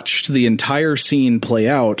watched the entire scene play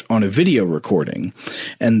out on a video recording.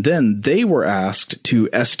 And then they were asked to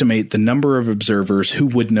estimate the number of observers who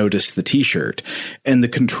would notice the t-shirt. And the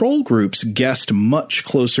control groups guessed much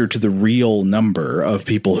closer to the real number of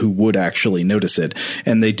people who would actually notice it.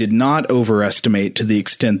 And they did not overestimate to the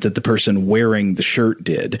extent that the person wearing the shirt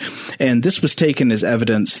did. And this was taken as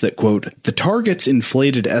evidence that, quote, the target's inflated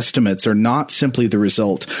estimates are not simply the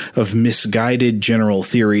result of misguided general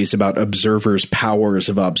theories about observers' powers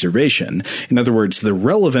of observation. In other words, the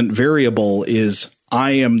relevant variable is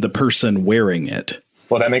I am the person wearing it.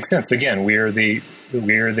 Well, that makes sense. Again, we're the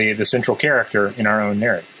central character in our own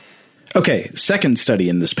narrative. Okay, second study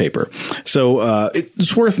in this paper. So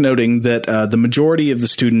it's worth noting that the majority of the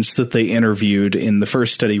students that they interviewed in the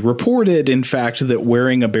first study reported, in fact, that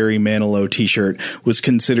wearing a Barry Manilow t-shirt was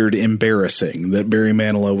considered embarrassing, that Barry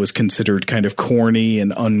Manilow was considered kind of corny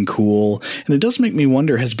and uncool. And it does make me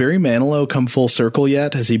wonder, has Barry Manilow come full circle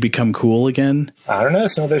yet? Has he become cool again? I don't know.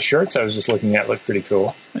 Some of those shirts I was just looking at look pretty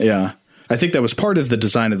cool. Yeah. I think that was part of the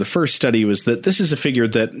design of the first study, was that this is a figure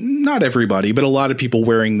that not everybody, but a lot of people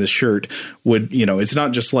wearing this shirt would, it's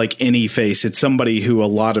not just like any face. It's somebody who a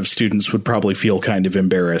lot of students would probably feel kind of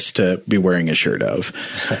embarrassed to be wearing a shirt of.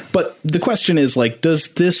 But the question is, like,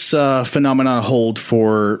 does this phenomenon hold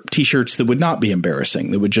for T-shirts that would not be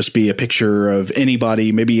embarrassing, that would just be a picture of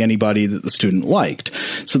anybody, maybe anybody that the student liked?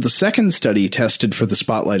 So the second study tested for the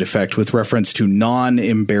spotlight effect with reference to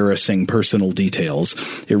non-embarrassing personal details.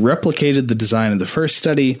 It replicated the design of the first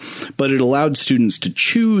study, but it allowed students to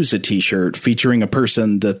choose a t-shirt featuring a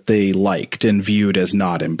person that they liked and viewed as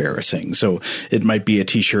not embarrassing. So it might be a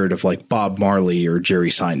t-shirt of like Bob Marley or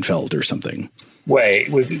Jerry Seinfeld or something. Wait,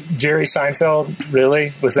 was Jerry Seinfeld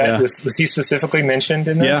really? Was that was he specifically mentioned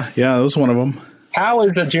in this? Yeah, that was one of them. How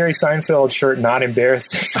is a Jerry Seinfeld shirt not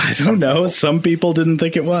embarrassing? I don't know. Some people didn't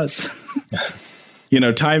think it was.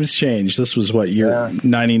 Times change. This was what, year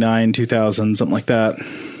 99, 2000, something like that.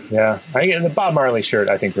 Yeah, the Bob Marley shirt,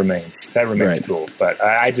 I think, remains. That remains cool. But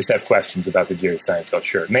I just have questions about the Jerry Seinfeld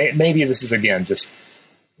shirt. Maybe this is, again, just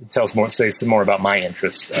says more about my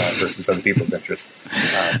interests versus other people's interests.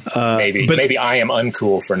 Maybe I am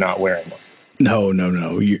uncool for not wearing one.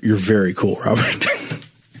 No. You're very cool, Robert.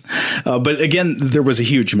 But again, there was a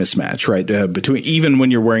huge mismatch, right? Between even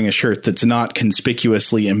when you're wearing a shirt that's not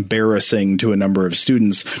conspicuously embarrassing to a number of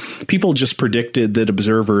students, people just predicted that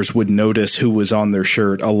observers would notice who was on their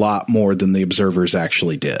shirt a lot more than the observers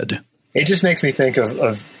actually did. It just makes me think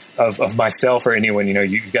of myself or anyone.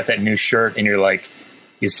 You got that new shirt and you're like,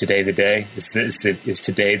 is today the day? Is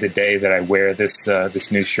today the day that I wear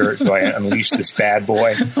this new shirt? Do I unleash this bad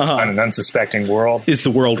boy on an unsuspecting world? Is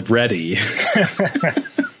the world ready?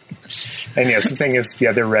 And yes, the thing is,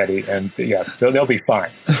 they're ready, and they'll be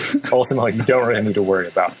fine. Ultimately, you don't really need to worry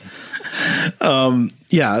about them.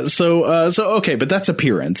 So okay, but that's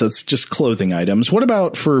appearance. That's just clothing items. What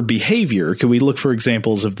about for behavior? Can we look for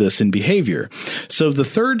examples of this in behavior? So the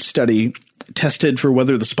third study tested for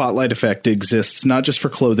whether the spotlight effect exists not just for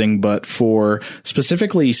clothing, but for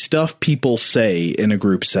specifically stuff people say in a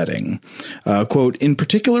group setting. Quote, in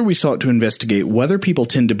particular, we sought to investigate whether people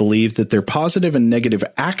tend to believe that their positive and negative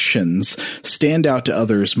actions stand out to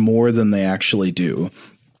others more than they actually do.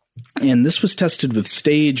 And this was tested with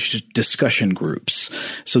staged discussion groups.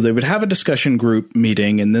 So they would have a discussion group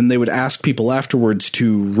meeting, and then they would ask people afterwards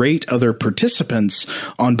to rate other participants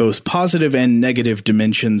on both positive and negative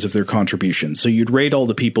dimensions of their contribution. So you'd rate all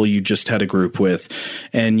the people you just had a group with,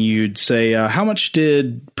 and you'd say, how much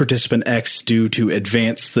did participant X do to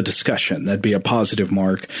advance the discussion? That'd be a positive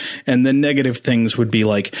mark. And then negative things would be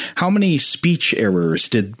like, how many speech errors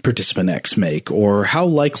did participant X make? Or how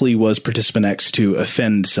likely was participant X to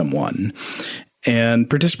offend someone? And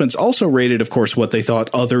participants also rated, of course, what they thought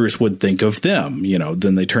others would think of them.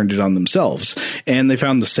 Then they turned it on themselves. And they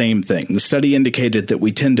found the same thing. The study indicated that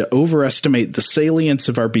we tend to overestimate the salience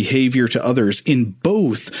of our behavior to others in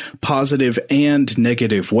both positive and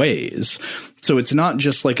negative ways. So it's not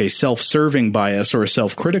just like a self-serving bias or a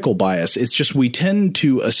self-critical bias. It's just we tend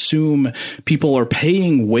to assume people are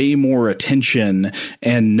paying way more attention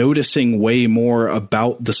and noticing way more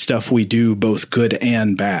about the stuff we do, both good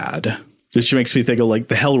and bad. Which makes me think of like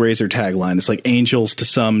the Hellraiser tagline. It's like angels to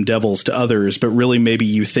some, devils to others. But really, maybe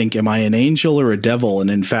you think, am I an angel or a devil? And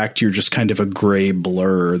in fact, you're just kind of a gray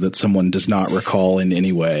blur that someone does not recall in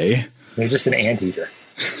any way. You're just an anteater.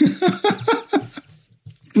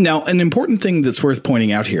 Now, an important thing that's worth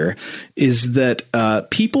pointing out here is that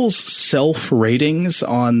people's self-ratings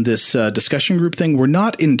on this discussion group thing were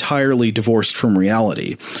not entirely divorced from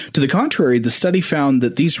reality. To the contrary, the study found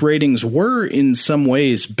that these ratings were in some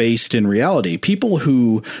ways based in reality. People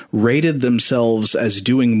who rated themselves as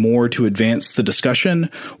doing more to advance the discussion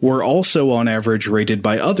were also on average rated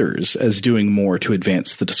by others as doing more to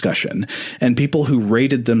advance the discussion. And people who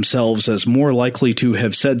rated themselves as more likely to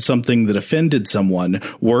have said something that offended someone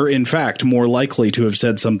were, in fact, more likely to have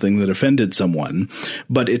said something that offended someone.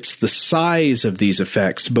 But it's the size of these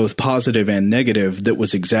effects, both positive and negative, that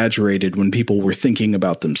was exaggerated when people were thinking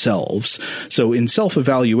about themselves. So in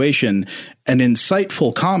self-evaluation, an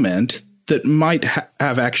insightful comment that might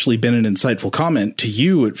have actually been an insightful comment to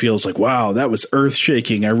you, it feels like, wow, that was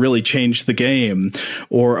earth-shaking. I really changed the game.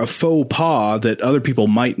 Or a faux pas that other people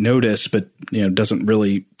might notice, but doesn't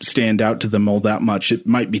really stand out to them all that much. It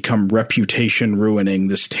might become reputation ruining,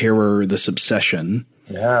 this terror, this obsession.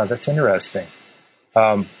 Yeah, that's interesting.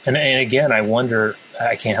 And again, I wonder,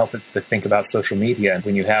 I can't help but think about social media.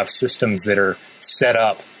 When you have systems that are set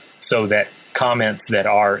up so that comments that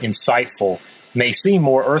are insightful may seem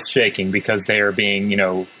more earth-shaking because they are being,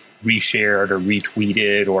 reshared or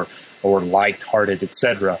retweeted or liked, hearted,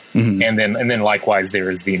 etc. Mm-hmm. And then likewise, there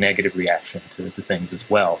is the negative reaction to things as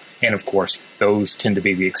well. And of course, those tend to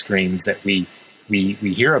be the extremes that we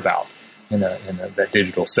hear about in that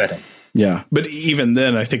digital setting. Yeah. But even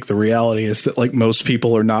then, I think the reality is that like most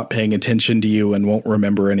people are not paying attention to you and won't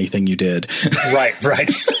remember anything you did. Right.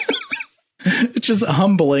 It's just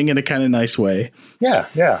humbling in a kind of nice way.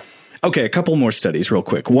 Yeah. Okay, a couple more studies real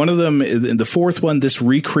quick. One of them, in the fourth one, this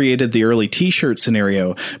recreated the early T-shirt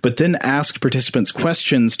scenario, but then asked participants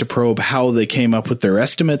questions to probe how they came up with their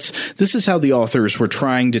estimates. This is how the authors were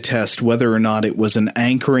trying to test whether or not it was an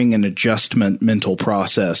anchoring and adjustment mental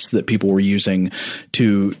process that people were using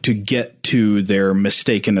to get to their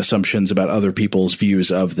mistaken assumptions about other people's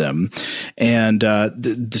views of them. And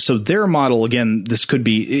so their model, again,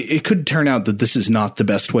 it could turn out that this is not the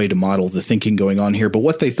best way to model the thinking going on here, but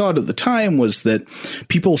what they thought at the time was that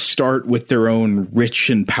people start with their own rich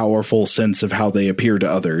and powerful sense of how they appear to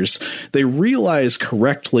others. They realize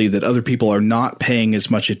correctly that other people are not paying as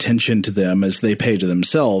much attention to them as they pay to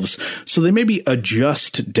themselves, so they maybe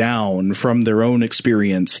adjust down from their own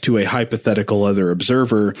experience to a hypothetical other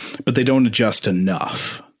observer, but they don't adjust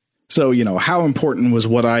enough. So, how important was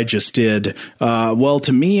what I just did? Well,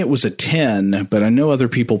 to me, it was a 10, but I know other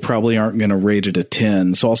people probably aren't going to rate it a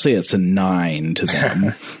 10, so I'll say it's a 9 to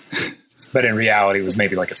them. But in reality, it was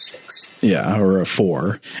maybe like a 6. Yeah, or a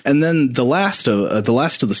 4. And then the last of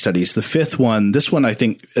the studies, the fifth one, this one I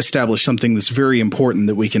think established something that's very important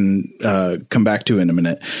that we can come back to in a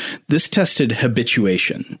minute. This tested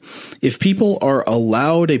habituation. If people are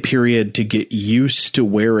allowed a period to get used to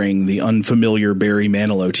wearing the unfamiliar Barry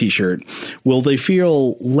Manilow t-shirt, will they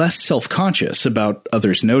feel less self-conscious about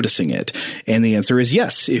others noticing it? And the answer is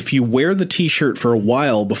yes. If you wear the t-shirt for a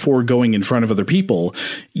while before going in front of other people,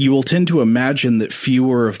 you will tend to imagine that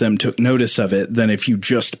fewer of them took notice of it than if you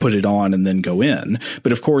just put it on and then go in.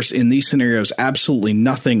 But of course, in these scenarios, absolutely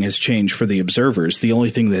nothing has changed for the observers. The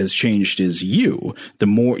only thing that has changed is you. The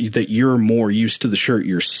more that you're more used to the shirt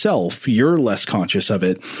yourself, you're less conscious of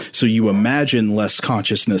it. So you imagine less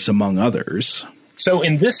consciousness among others. So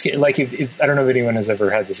in this case, like if I don't know if anyone has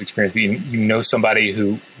ever had this experience, but you know somebody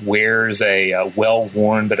who wears a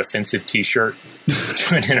well-worn but offensive t-shirt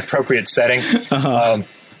to an inappropriate setting.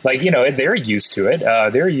 Like, they're used to it.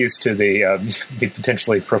 They're used to the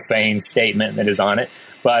potentially profane statement that is on it.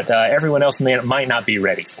 But everyone else might not be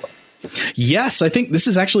ready for it. Yes, I think this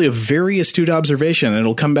is actually a very astute observation. And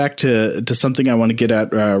it'll come back to something I want to get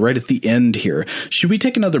at right at the end here. Should we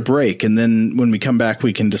take another break? And then when we come back,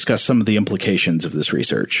 we can discuss some of the implications of this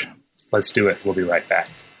research. Let's do it. We'll be right back.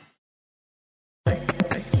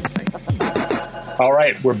 All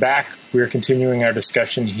right, we're back. We're continuing our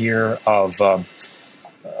discussion here of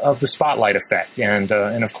the spotlight effect and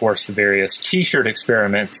of course the various t-shirt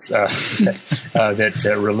experiments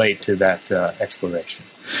that relate to that exploration.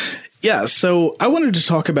 Yeah, so I wanted to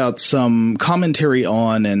talk about some commentary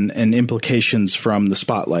on and implications from the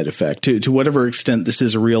spotlight effect. To whatever extent this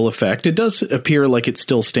is a real effect, it does appear like it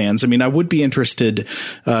still stands. I mean, I would be interested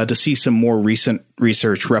to see some more recent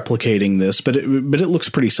research replicating this, but it looks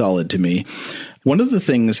pretty solid to me. One of the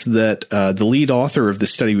things that the lead author of the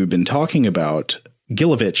study we've been talking about,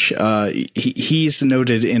 Gilovich, he's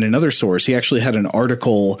noted in another source. He actually had an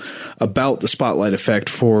article about the spotlight effect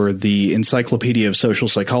for the Encyclopedia of Social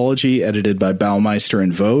Psychology, edited by Baumeister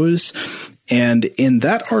and Vose. And in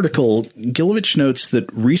that article, Gilovich notes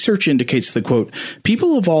that research indicates that, quote,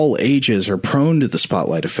 people of all ages are prone to the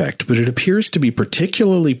spotlight effect, but it appears to be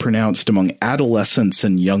particularly pronounced among adolescents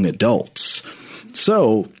and young adults.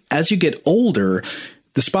 So, as you get older,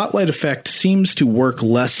 the spotlight effect seems to work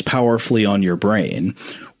less powerfully on your brain.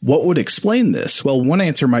 What would explain this? Well, one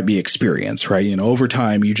answer might be experience, right? Over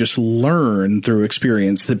time, you just learn through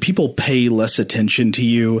experience that people pay less attention to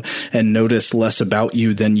you and notice less about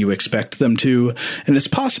you than you expect them to. And it's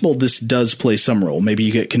possible this does play some role. Maybe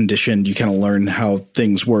you get conditioned, you kind of learn how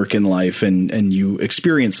things work in life, and you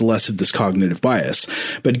experience less of this cognitive bias.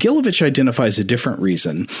 But Gilovich identifies a different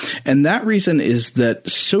reason. And that reason is that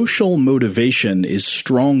social motivation is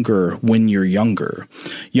stronger when you're younger.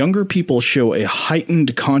 Younger people show a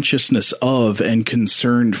heightened consciousness of and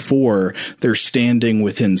concern for their standing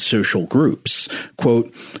within social groups. Quote,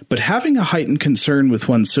 but having a heightened concern with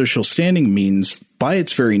one's social standing means, by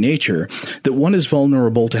its very nature, that one is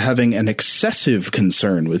vulnerable to having an excessive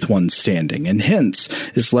concern with one's standing, and hence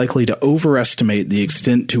is likely to overestimate the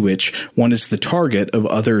extent to which one is the target of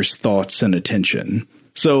others' thoughts and attention.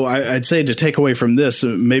 So I'd say to take away from this,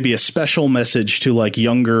 maybe a special message to like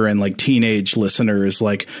younger and like teenage listeners,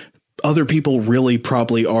 like, other people really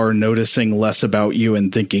probably are noticing less about you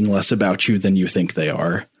and thinking less about you than you think they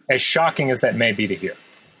are. As shocking as that may be to hear.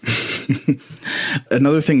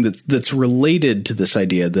 Another thing that's related to this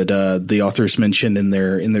idea that the authors mentioned in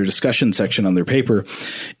their discussion section on their paper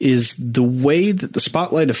is the way that the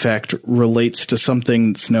spotlight effect relates to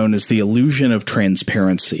something that's known as the illusion of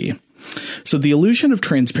transparency. So the illusion of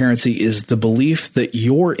transparency is the belief that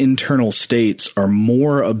your internal states are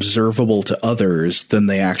more observable to others than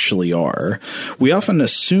they actually are. We often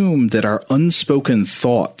assume that our unspoken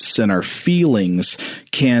thoughts and our feelings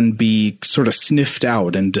can be sort of sniffed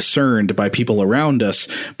out and discerned by people around us,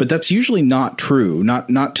 but that's usually not true,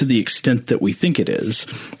 not to the extent that we think it is.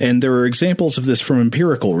 And there are examples of this from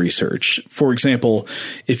empirical research. For example,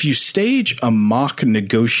 if you stage a mock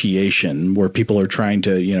negotiation where people are trying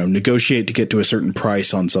to, negotiate to get to a certain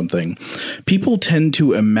price on something, people tend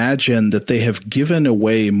to imagine that they have given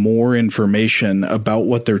away more information about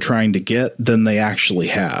what they're trying to get than they actually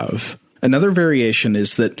have. Another variation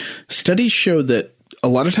is that studies show that a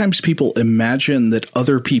lot of times people imagine that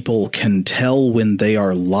other people can tell when they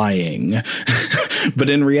are lying. But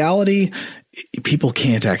in reality, people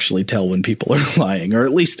can't actually tell when people are lying, or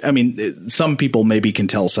at least, some people maybe can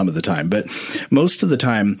tell some of the time, but most of the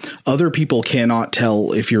time, other people cannot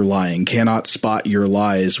tell if you're lying, cannot spot your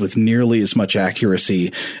lies with nearly as much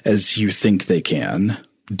accuracy as you think they can.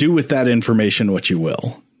 Do with that information what you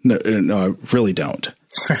will. No, I really don't.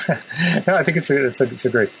 No, I think it's a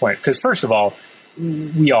great point, because first of all,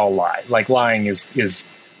 we all lie. Like, lying is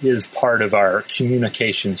part of our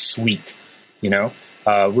communication suite.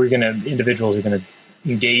 Individuals are gonna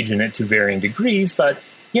engage in it to varying degrees, but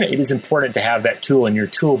it is important to have that tool in your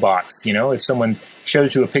toolbox. If someone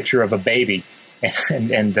shows you a picture of a baby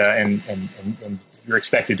and you're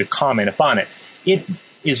expected to comment upon it, it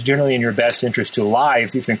is generally in your best interest to lie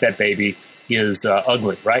if you think that baby is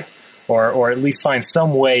ugly, right? Or at least find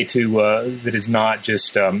some way to that is not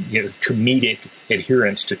just comedic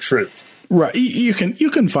adherence to truth. Right. You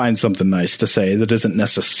can find something nice to say that isn't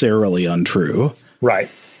necessarily untrue. Right.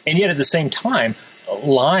 And yet at the same time,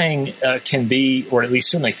 lying can be, or at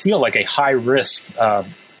least certainly feel like, a high risk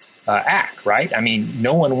act, right? I mean,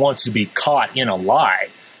 no one wants to be caught in a lie,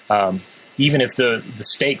 even if the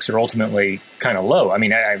stakes are ultimately kind of low. I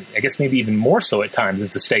mean, I guess maybe even more so at times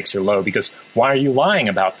if the stakes are low, because why are you lying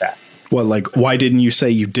about that? Well, like, why didn't you say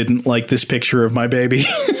you didn't like this picture of my baby?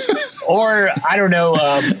 Or, I don't know,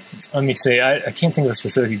 let me see, I can't think of a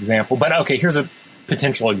specific example, but okay, here's a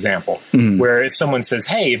potential example where if someone says,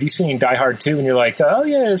 hey, have you seen Die Hard 2? And you're like, oh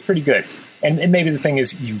yeah, it's pretty good. And maybe the thing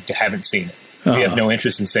is you haven't seen it. You have no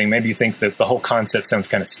interest in seeing. Maybe you think that the whole concept sounds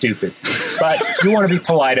kind of stupid, but you want to be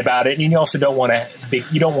polite about it, and you also don't want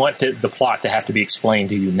the plot to have to be explained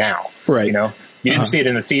to you now. Right. You didn't see it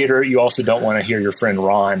in the theater. You also don't want to hear your friend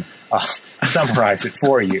Ron summarize it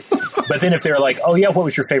for you. But then if they're like, oh yeah, what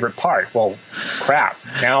was your favorite part? Well, crap.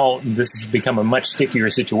 Now this has become a much stickier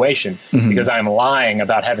situation because I'm lying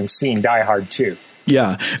about having seen Die Hard 2.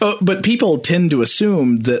 Yeah. But people tend to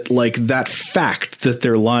assume that, like, that fact that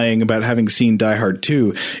they're lying about having seen Die Hard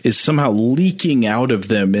 2 is somehow leaking out of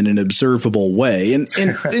them in an observable way. And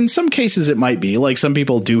in some cases it might be. Like, some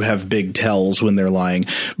people do have big tells when they're lying.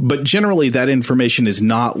 But generally that information is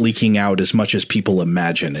not leaking out as much as people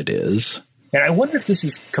imagine it is. And I wonder if this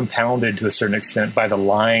is compounded to a certain extent by the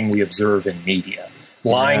lying we observe in media.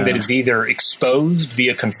 Lying that is either exposed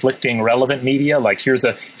via conflicting relevant media, like here's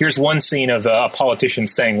one scene of a politician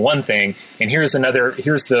saying one thing, and here's another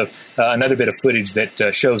bit of footage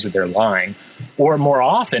that shows that they're lying, or more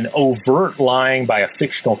often overt lying by a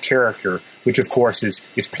fictional character, which of course is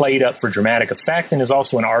played up for dramatic effect and is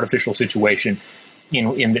also an artificial situation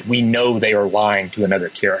in that we know they are lying to another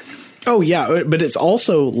character. Oh yeah, but it's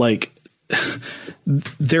also like,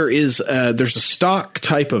 there's a stock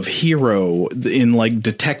type of hero in, like,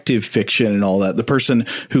 detective fiction and all that, the person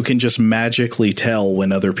who can just magically tell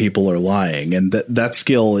when other people are lying, and that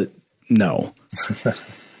skill, no.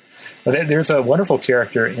 Well, there's a wonderful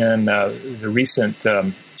character in the recent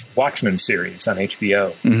Watchmen series on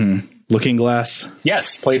HBO. Looking Glass?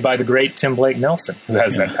 Yes, played by the great Tim Blake Nelson, who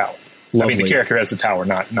has that power. Lovely. I mean, the character has the power,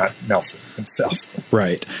 not Nelson himself.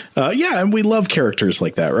 Right. And we love characters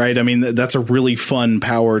like that, right? I mean, that's a really fun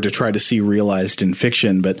power to try to see realized in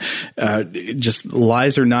fiction, but just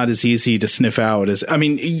lies are not as easy to sniff out as, I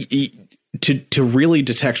mean, to really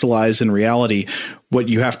detect lies in reality, what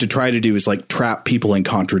you have to try to do is, like, trap people in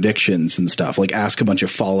contradictions and stuff, like ask a bunch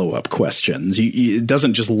of follow-up questions. It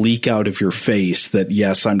doesn't just leak out of your face that,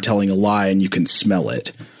 yes, I'm telling a lie, and you can smell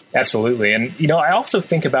it. Absolutely. And, I also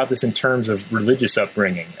think about this in terms of religious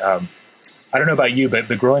upbringing. I don't know about you, but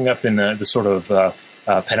growing up in the sort of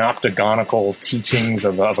panopticonical teachings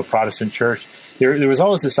of a Protestant church, there was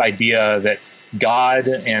always this idea that God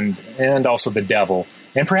and also the devil,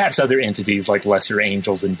 and perhaps other entities like lesser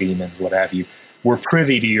angels and demons, what have you, were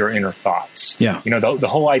privy to your inner thoughts. Yeah. The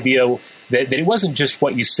whole idea that it wasn't just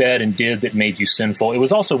what you said and did that made you sinful. It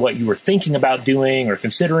was also what you were thinking about doing or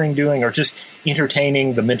considering doing or just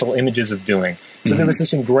entertaining the mental images of doing. So there was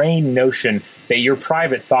this ingrained notion that your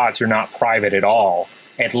private thoughts are not private at all,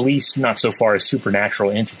 at least not so far as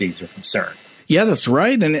supernatural entities are concerned. Yeah, that's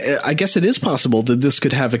right. And I guess it is possible that this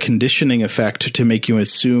could have a conditioning effect to make you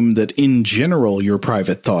assume that in general your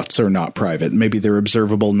private thoughts are not private. Maybe they're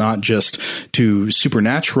observable not just to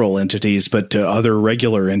supernatural entities, but to other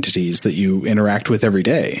regular entities that you interact with every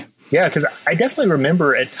day. Yeah, because I definitely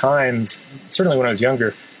remember at times, certainly when I was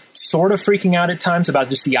younger, sort of freaking out at times about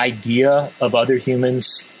just the idea of other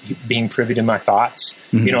humans being privy to my thoughts.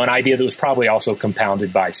 An idea that was probably also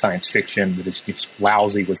compounded by science fiction that is just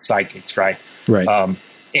lousy with psychics, right? Right.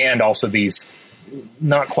 And also these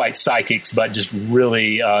not quite psychics, but just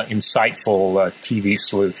really insightful TV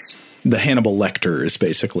sleuths. The Hannibal Lecters,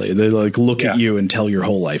 basically. They look at you and tell your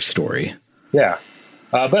whole life story. Yeah.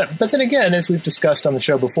 But then again, as we've discussed on the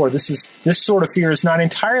show before, this sort of fear is not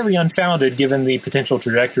entirely unfounded given the potential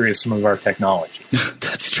trajectory of some of our technology.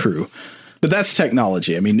 That's true. But that's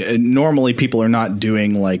technology. I mean, normally people are not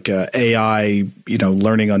doing AI,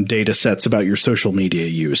 learning on data sets about your social media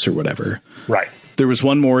use or whatever. Right. There was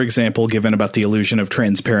one more example given about the illusion of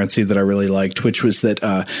transparency that I really liked, which was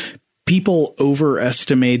that people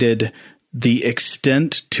overestimated the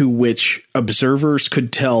extent to which observers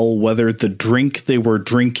could tell whether the drink they were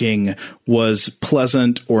drinking was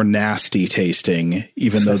pleasant or nasty tasting,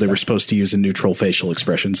 even though they were supposed to use a neutral facial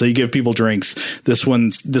expression. So you give people drinks, this one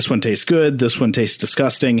tastes good, this one tastes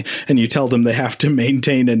disgusting, and you tell them they have to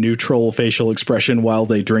maintain a neutral facial expression while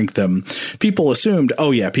they drink them. People assumed,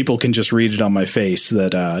 oh yeah, people can just read it on my face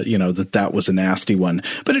that that was a nasty one.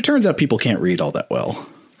 But it turns out people can't read all that well.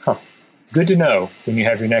 Huh. Good to know when you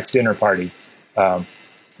have your next dinner party in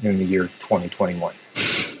the year 2021.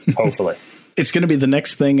 Hopefully. It's going to be the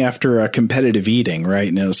next thing after competitive eating,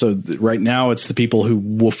 right? Now, so right now it's the people who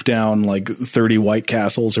wolf down like 30 White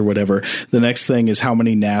Castles or whatever. The next thing is how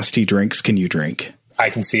many nasty drinks can you drink? I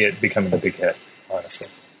can see it becoming a big hit, honestly.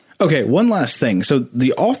 Okay, one last thing. So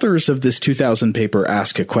the authors of this 2000 paper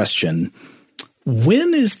ask a question.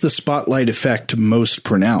 When is the spotlight effect most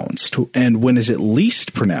pronounced, and when is it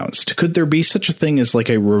least pronounced? Could there be such a thing as like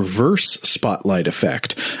a reverse spotlight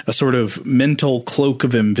effect, a sort of mental cloak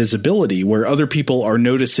of invisibility where other people are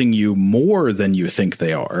noticing you more than you think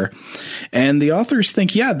they are? And the authors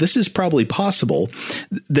think, yeah, this is probably possible.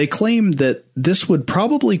 They claim that this would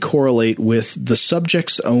probably correlate with the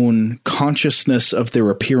subject's own consciousness of their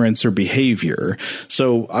appearance or behavior.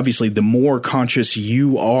 So obviously, the more conscious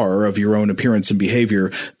you are of your own appearance and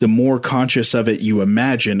behavior, the more conscious of it you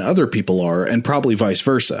imagine other people are, and probably vice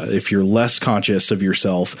versa. If you're less conscious of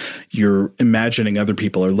yourself, you're imagining other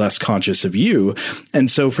people are less conscious of you. And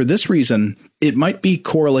so for this reason, it might be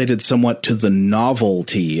correlated somewhat to the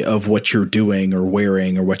novelty of what you're doing or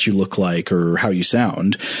wearing or what you look like or how you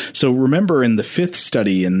sound. So remember in the fifth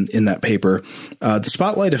study in that paper, the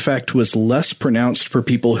spotlight effect was less pronounced for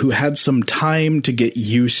people who had some time to get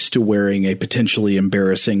used to wearing a potentially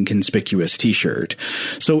embarrassing, conspicuous t-shirt.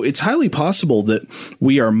 So it's highly possible that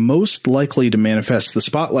we are most likely to manifest the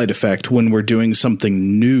spotlight effect when we're doing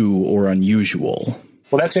something new or unusual.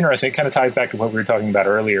 Well, that's interesting. It kind of ties back to what we were talking about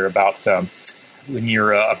earlier about when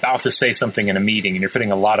you're about to say something in a meeting and you're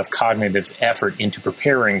putting a lot of cognitive effort into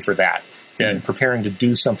preparing for that, and preparing to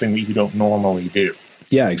do something that you don't normally do.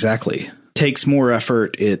 Yeah, exactly. Takes more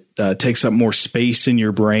effort. It takes up more space in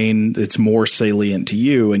your brain. It's more salient to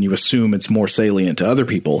you, and you assume it's more salient to other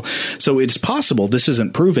people. So it's possible, this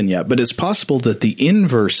isn't proven yet, but it's possible that the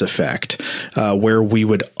inverse effect, where we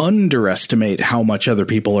would underestimate how much other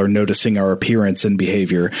people are noticing our appearance and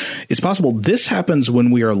behavior, it's possible this happens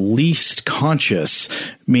when we are least conscious,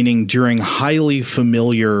 meaning during highly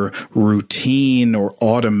familiar, routine, or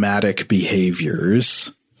automatic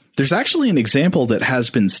behaviors. There's actually an example that has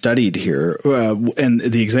been studied here, and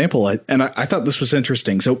the example, I thought this was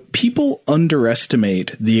interesting. So people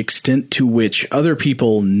underestimate the extent to which other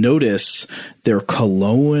people notice their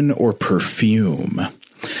cologne or perfume.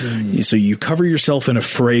 So you cover yourself in a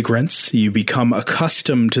fragrance, you become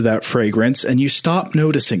accustomed to that fragrance, and you stop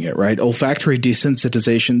noticing it, right? Olfactory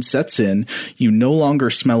desensitization sets in. You no longer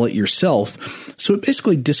smell it yourself, so it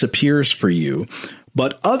basically disappears for you.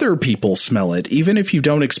 But other people smell it, even if you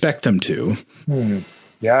don't expect them to.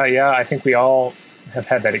 Yeah. I think we all have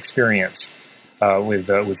had that experience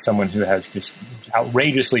with someone who has just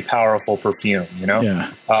outrageously powerful perfume, you know? Yeah.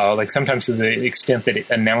 Like sometimes to the extent that it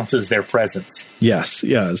announces their presence. Yes.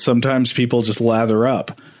 Yeah. Sometimes people just lather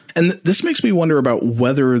up. And this makes me wonder about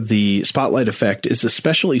whether the spotlight effect is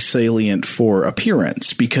especially salient for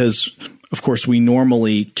appearance, because of course, we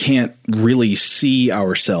normally can't really see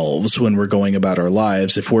ourselves when we're going about our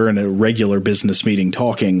lives. If we're in a regular business meeting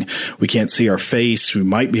talking, we can't see our face. We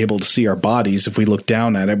might be able to see our bodies if we look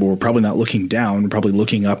down at it, but we're probably not looking down. We're probably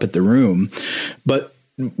looking up at the room. But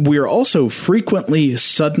we're also frequently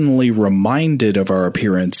suddenly reminded of our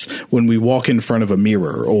appearance when we walk in front of a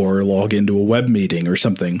mirror or log into a web meeting or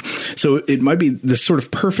something. So it might be this sort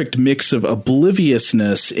of perfect mix of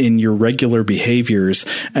obliviousness in your regular behaviors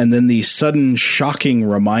and then these sudden shocking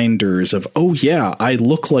reminders of, oh yeah, I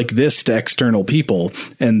look like this to external people,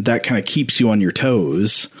 and that kind of keeps you on your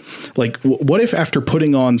toes. Like, what if after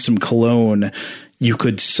putting on some cologne, you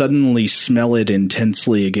could suddenly smell it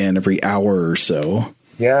intensely again every hour or so?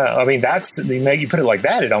 Yeah, I mean, you put it like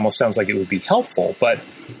that, it almost sounds like it would be helpful, but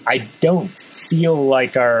I don't feel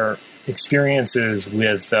like our experiences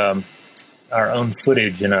with our own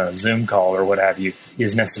footage in a Zoom call or what have you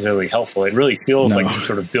is necessarily helpful. It really feels like some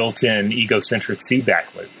sort of built-in egocentric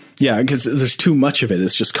feedback loop. Yeah, because there's too much of it.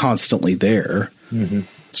 It's just constantly there. Mm-hmm.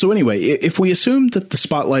 So anyway, if we assume that the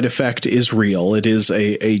spotlight effect is real, it is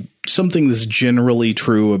a something that's generally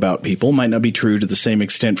true about people, might not be true to the same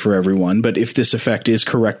extent for everyone, but if this effect is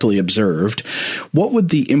correctly observed, what would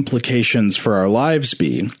the implications for our lives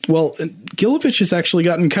be? Well, Gilovich has actually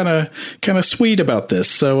gotten kind of sweet about this.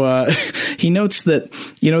 So he notes that,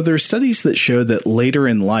 there are studies that show that later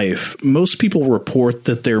in life, most people report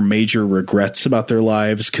that their major regrets about their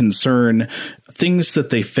lives concern things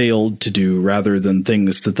that they failed to do rather than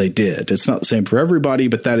things that they did. It's not the same for everybody,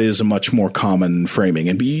 but that is a much more common framing.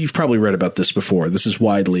 And you've probably read about this before. This is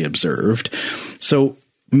widely observed. So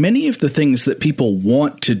many of the things that people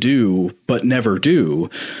want to do but never do,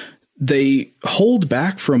 they hold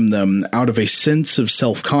back from them out of a sense of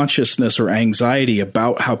self-consciousness or anxiety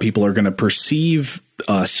about how people are going to perceive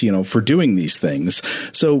us, for doing these things.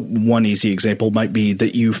 So one easy example might be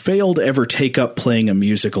that you fail to ever take up playing a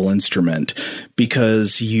musical instrument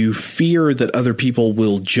because you fear that other people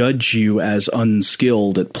will judge you as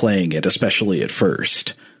unskilled at playing it, especially at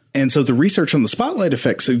first. And so the research on the spotlight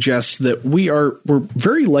effect suggests that we're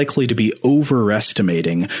very likely to be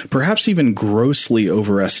overestimating, perhaps even grossly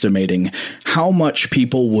overestimating, how much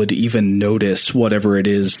people would even notice whatever it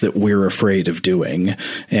is that we're afraid of doing.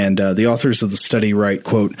 And the authors of the study write,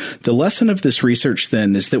 quote, "The lesson of this research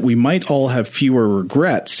then is that we might all have fewer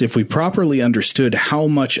regrets if we properly understood how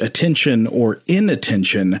much attention or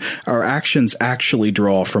inattention our actions actually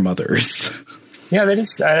draw from others." Yeah, that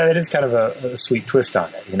is kind of a sweet twist on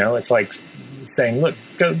it. It's like saying, look,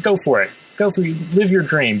 go for it. Live your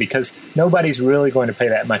dream, because nobody's really going to pay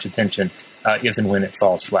that much attention if and when it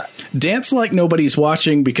falls flat. Dance like nobody's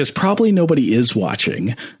watching, because probably nobody is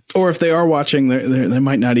watching. Or if they are watching, they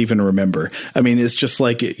might not even remember. I mean, it's just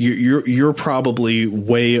like you're probably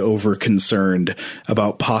way over concerned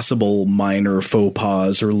about possible minor faux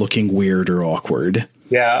pas or looking weird or awkward.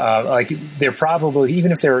 Yeah, like they're probably,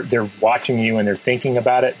 even if they're watching you and they're thinking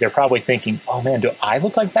about it, they're probably thinking, oh man, do I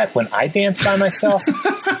look like that when I dance by myself?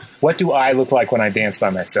 What do I look like when I dance by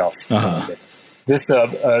myself? Uh-huh.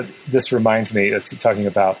 This reminds me of talking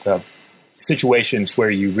about situations where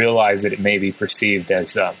you realize that it may be perceived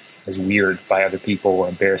as weird by other people or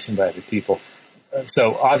embarrassing by other people.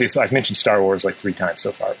 So obviously, I've mentioned Star Wars like 3 times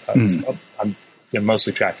so far. I'm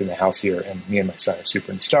mostly trapped in the house here, and me and my son are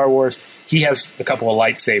super into Star Wars. He has a couple of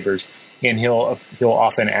lightsabers, and he'll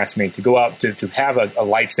often ask me to go out to have a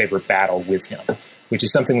lightsaber battle with him, which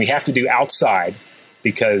is something we have to do outside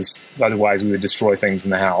because otherwise we would destroy things in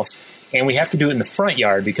the house. And we have to do it in the front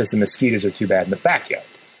yard because the mosquitoes are too bad in the backyard.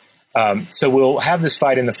 So we'll have this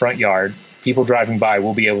fight in the front yard. People driving by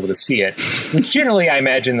will be able to see it, which generally I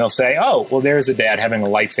imagine they'll say, oh, well, there's a dad having a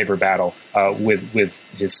lightsaber battle with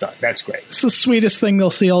his son. That's great. It's the sweetest thing they'll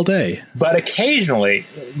see all day. But occasionally,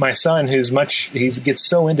 my son, he gets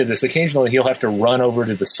so into this, occasionally he'll have to run over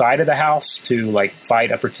to the side of the house to like fight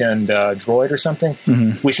a pretend droid or something,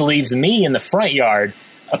 which leaves me in the front yard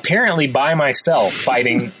apparently by myself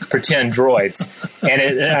fighting pretend droids.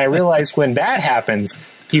 And I realize when that happens,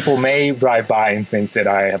 people may drive by and think that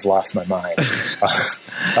I have lost my mind,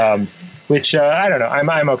 which I don't know.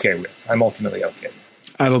 I'm okay with. I'm ultimately okay with.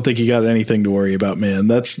 I don't think you got anything to worry about, man.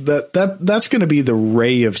 That's going to be the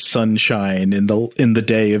ray of sunshine in the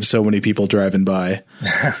day of so many people driving by.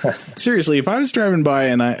 Seriously, if I was driving by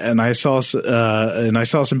and I saw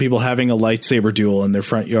some people having a lightsaber duel in their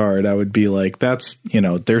front yard, I would be like, that's,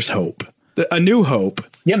 there's hope. A new hope.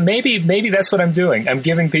 Yeah, maybe that's what I'm doing. I'm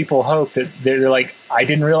giving people hope that they're like, I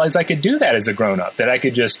didn't realize I could do that as a grown-up, that I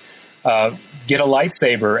could just get a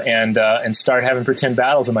lightsaber and start having pretend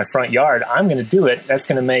battles in my front yard. I'm going to do it. That's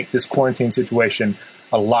going to make this quarantine situation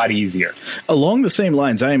a lot easier. Along the same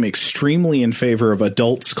lines, I am extremely in favor of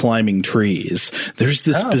adults climbing trees. There's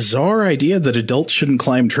this bizarre idea that adults shouldn't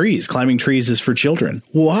climb trees. Climbing trees is for children.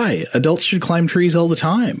 Why? Adults should climb trees all the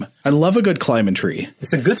time. I love a good climbing tree.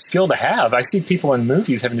 It's a good skill to have. I see people in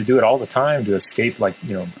movies having to do it all the time to escape,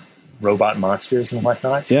 robot monsters and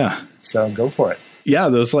whatnot. Yeah. So go for it. Yeah,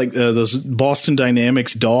 those Boston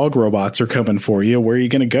Dynamics dog robots are coming for you. Where are you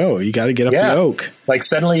going to go? You got to get up the oak. Like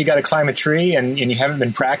suddenly you got to climb a tree and you haven't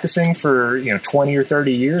been practicing for 20 or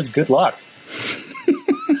 30 years. Good luck.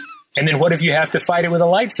 And then what if you have to fight it with a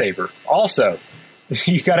lightsaber? Also,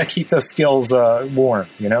 you got to keep those skills warm.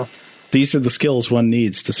 These are the skills one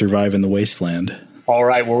needs to survive in the wasteland. All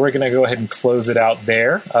right. Well, we're going to go ahead and close it out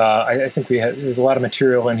there. I think there's a lot of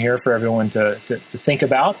material in here for everyone to think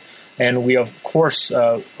about. And we, of course,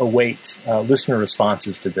 await listener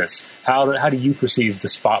responses to this. How do you perceive the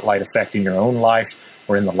spotlight effect in your own life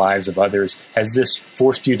or in the lives of others? Has this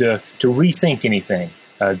forced you to rethink anything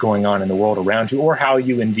going on in the world around you, or how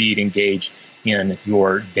you indeed engage in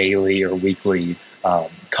your daily or weekly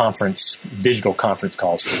digital conference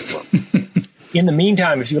calls for work. In the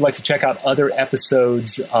meantime, if you would like to check out other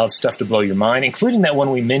episodes of Stuff to Blow Your Mind, including that one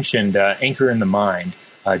we mentioned, Anchor in the Mind,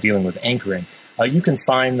 dealing with anchoring, you can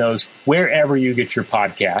find those wherever you get your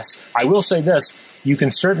podcasts. I will say this, you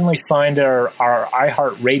can certainly find our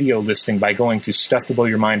iHeartRadio listing by going to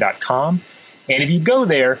stufftoblowyourmind.com. And if you go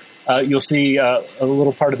there, you'll see a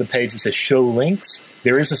little part of the page that says Show Links.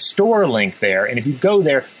 There is a store link there. And if you go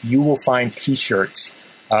there, you will find T-shirts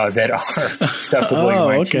that are Stuff to Blow Your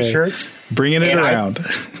Mind T-shirts. Bringing it around.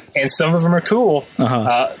 And some of them are cool.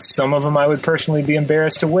 Some of them I would personally be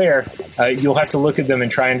embarrassed to wear. You'll have to look at them and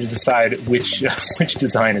try and decide which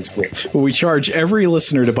design is which. Well, we charge every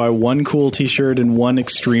listener to buy one cool T-shirt and one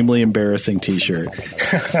extremely embarrassing T-shirt.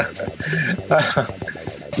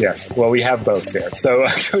 Yes. Well, we have both there. So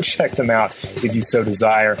go check them out if you so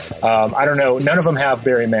desire. I don't know. None of them have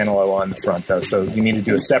Barry Manilow on the front, though, so you need to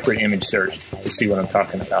do a separate image search to see what I'm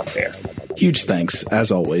talking about there. Huge thanks,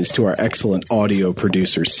 as always, to our excellent audio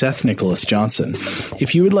producer, Seth Nicholas Johnson.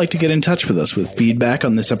 If you would like to get in touch with us with feedback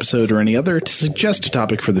on this episode or any other, to suggest a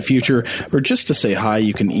topic for the future, or just to say hi,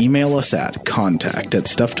 you can email us at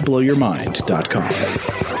contact@stufftoblowyourmind.com.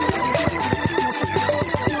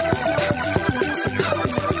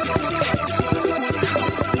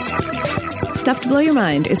 Stuff to Blow Your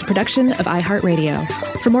Mind is a production of iHeartRadio.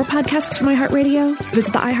 For more podcasts from iHeartRadio,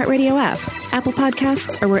 visit the iHeartRadio app, Apple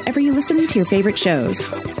Podcasts, or wherever you listen to your favorite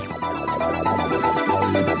shows.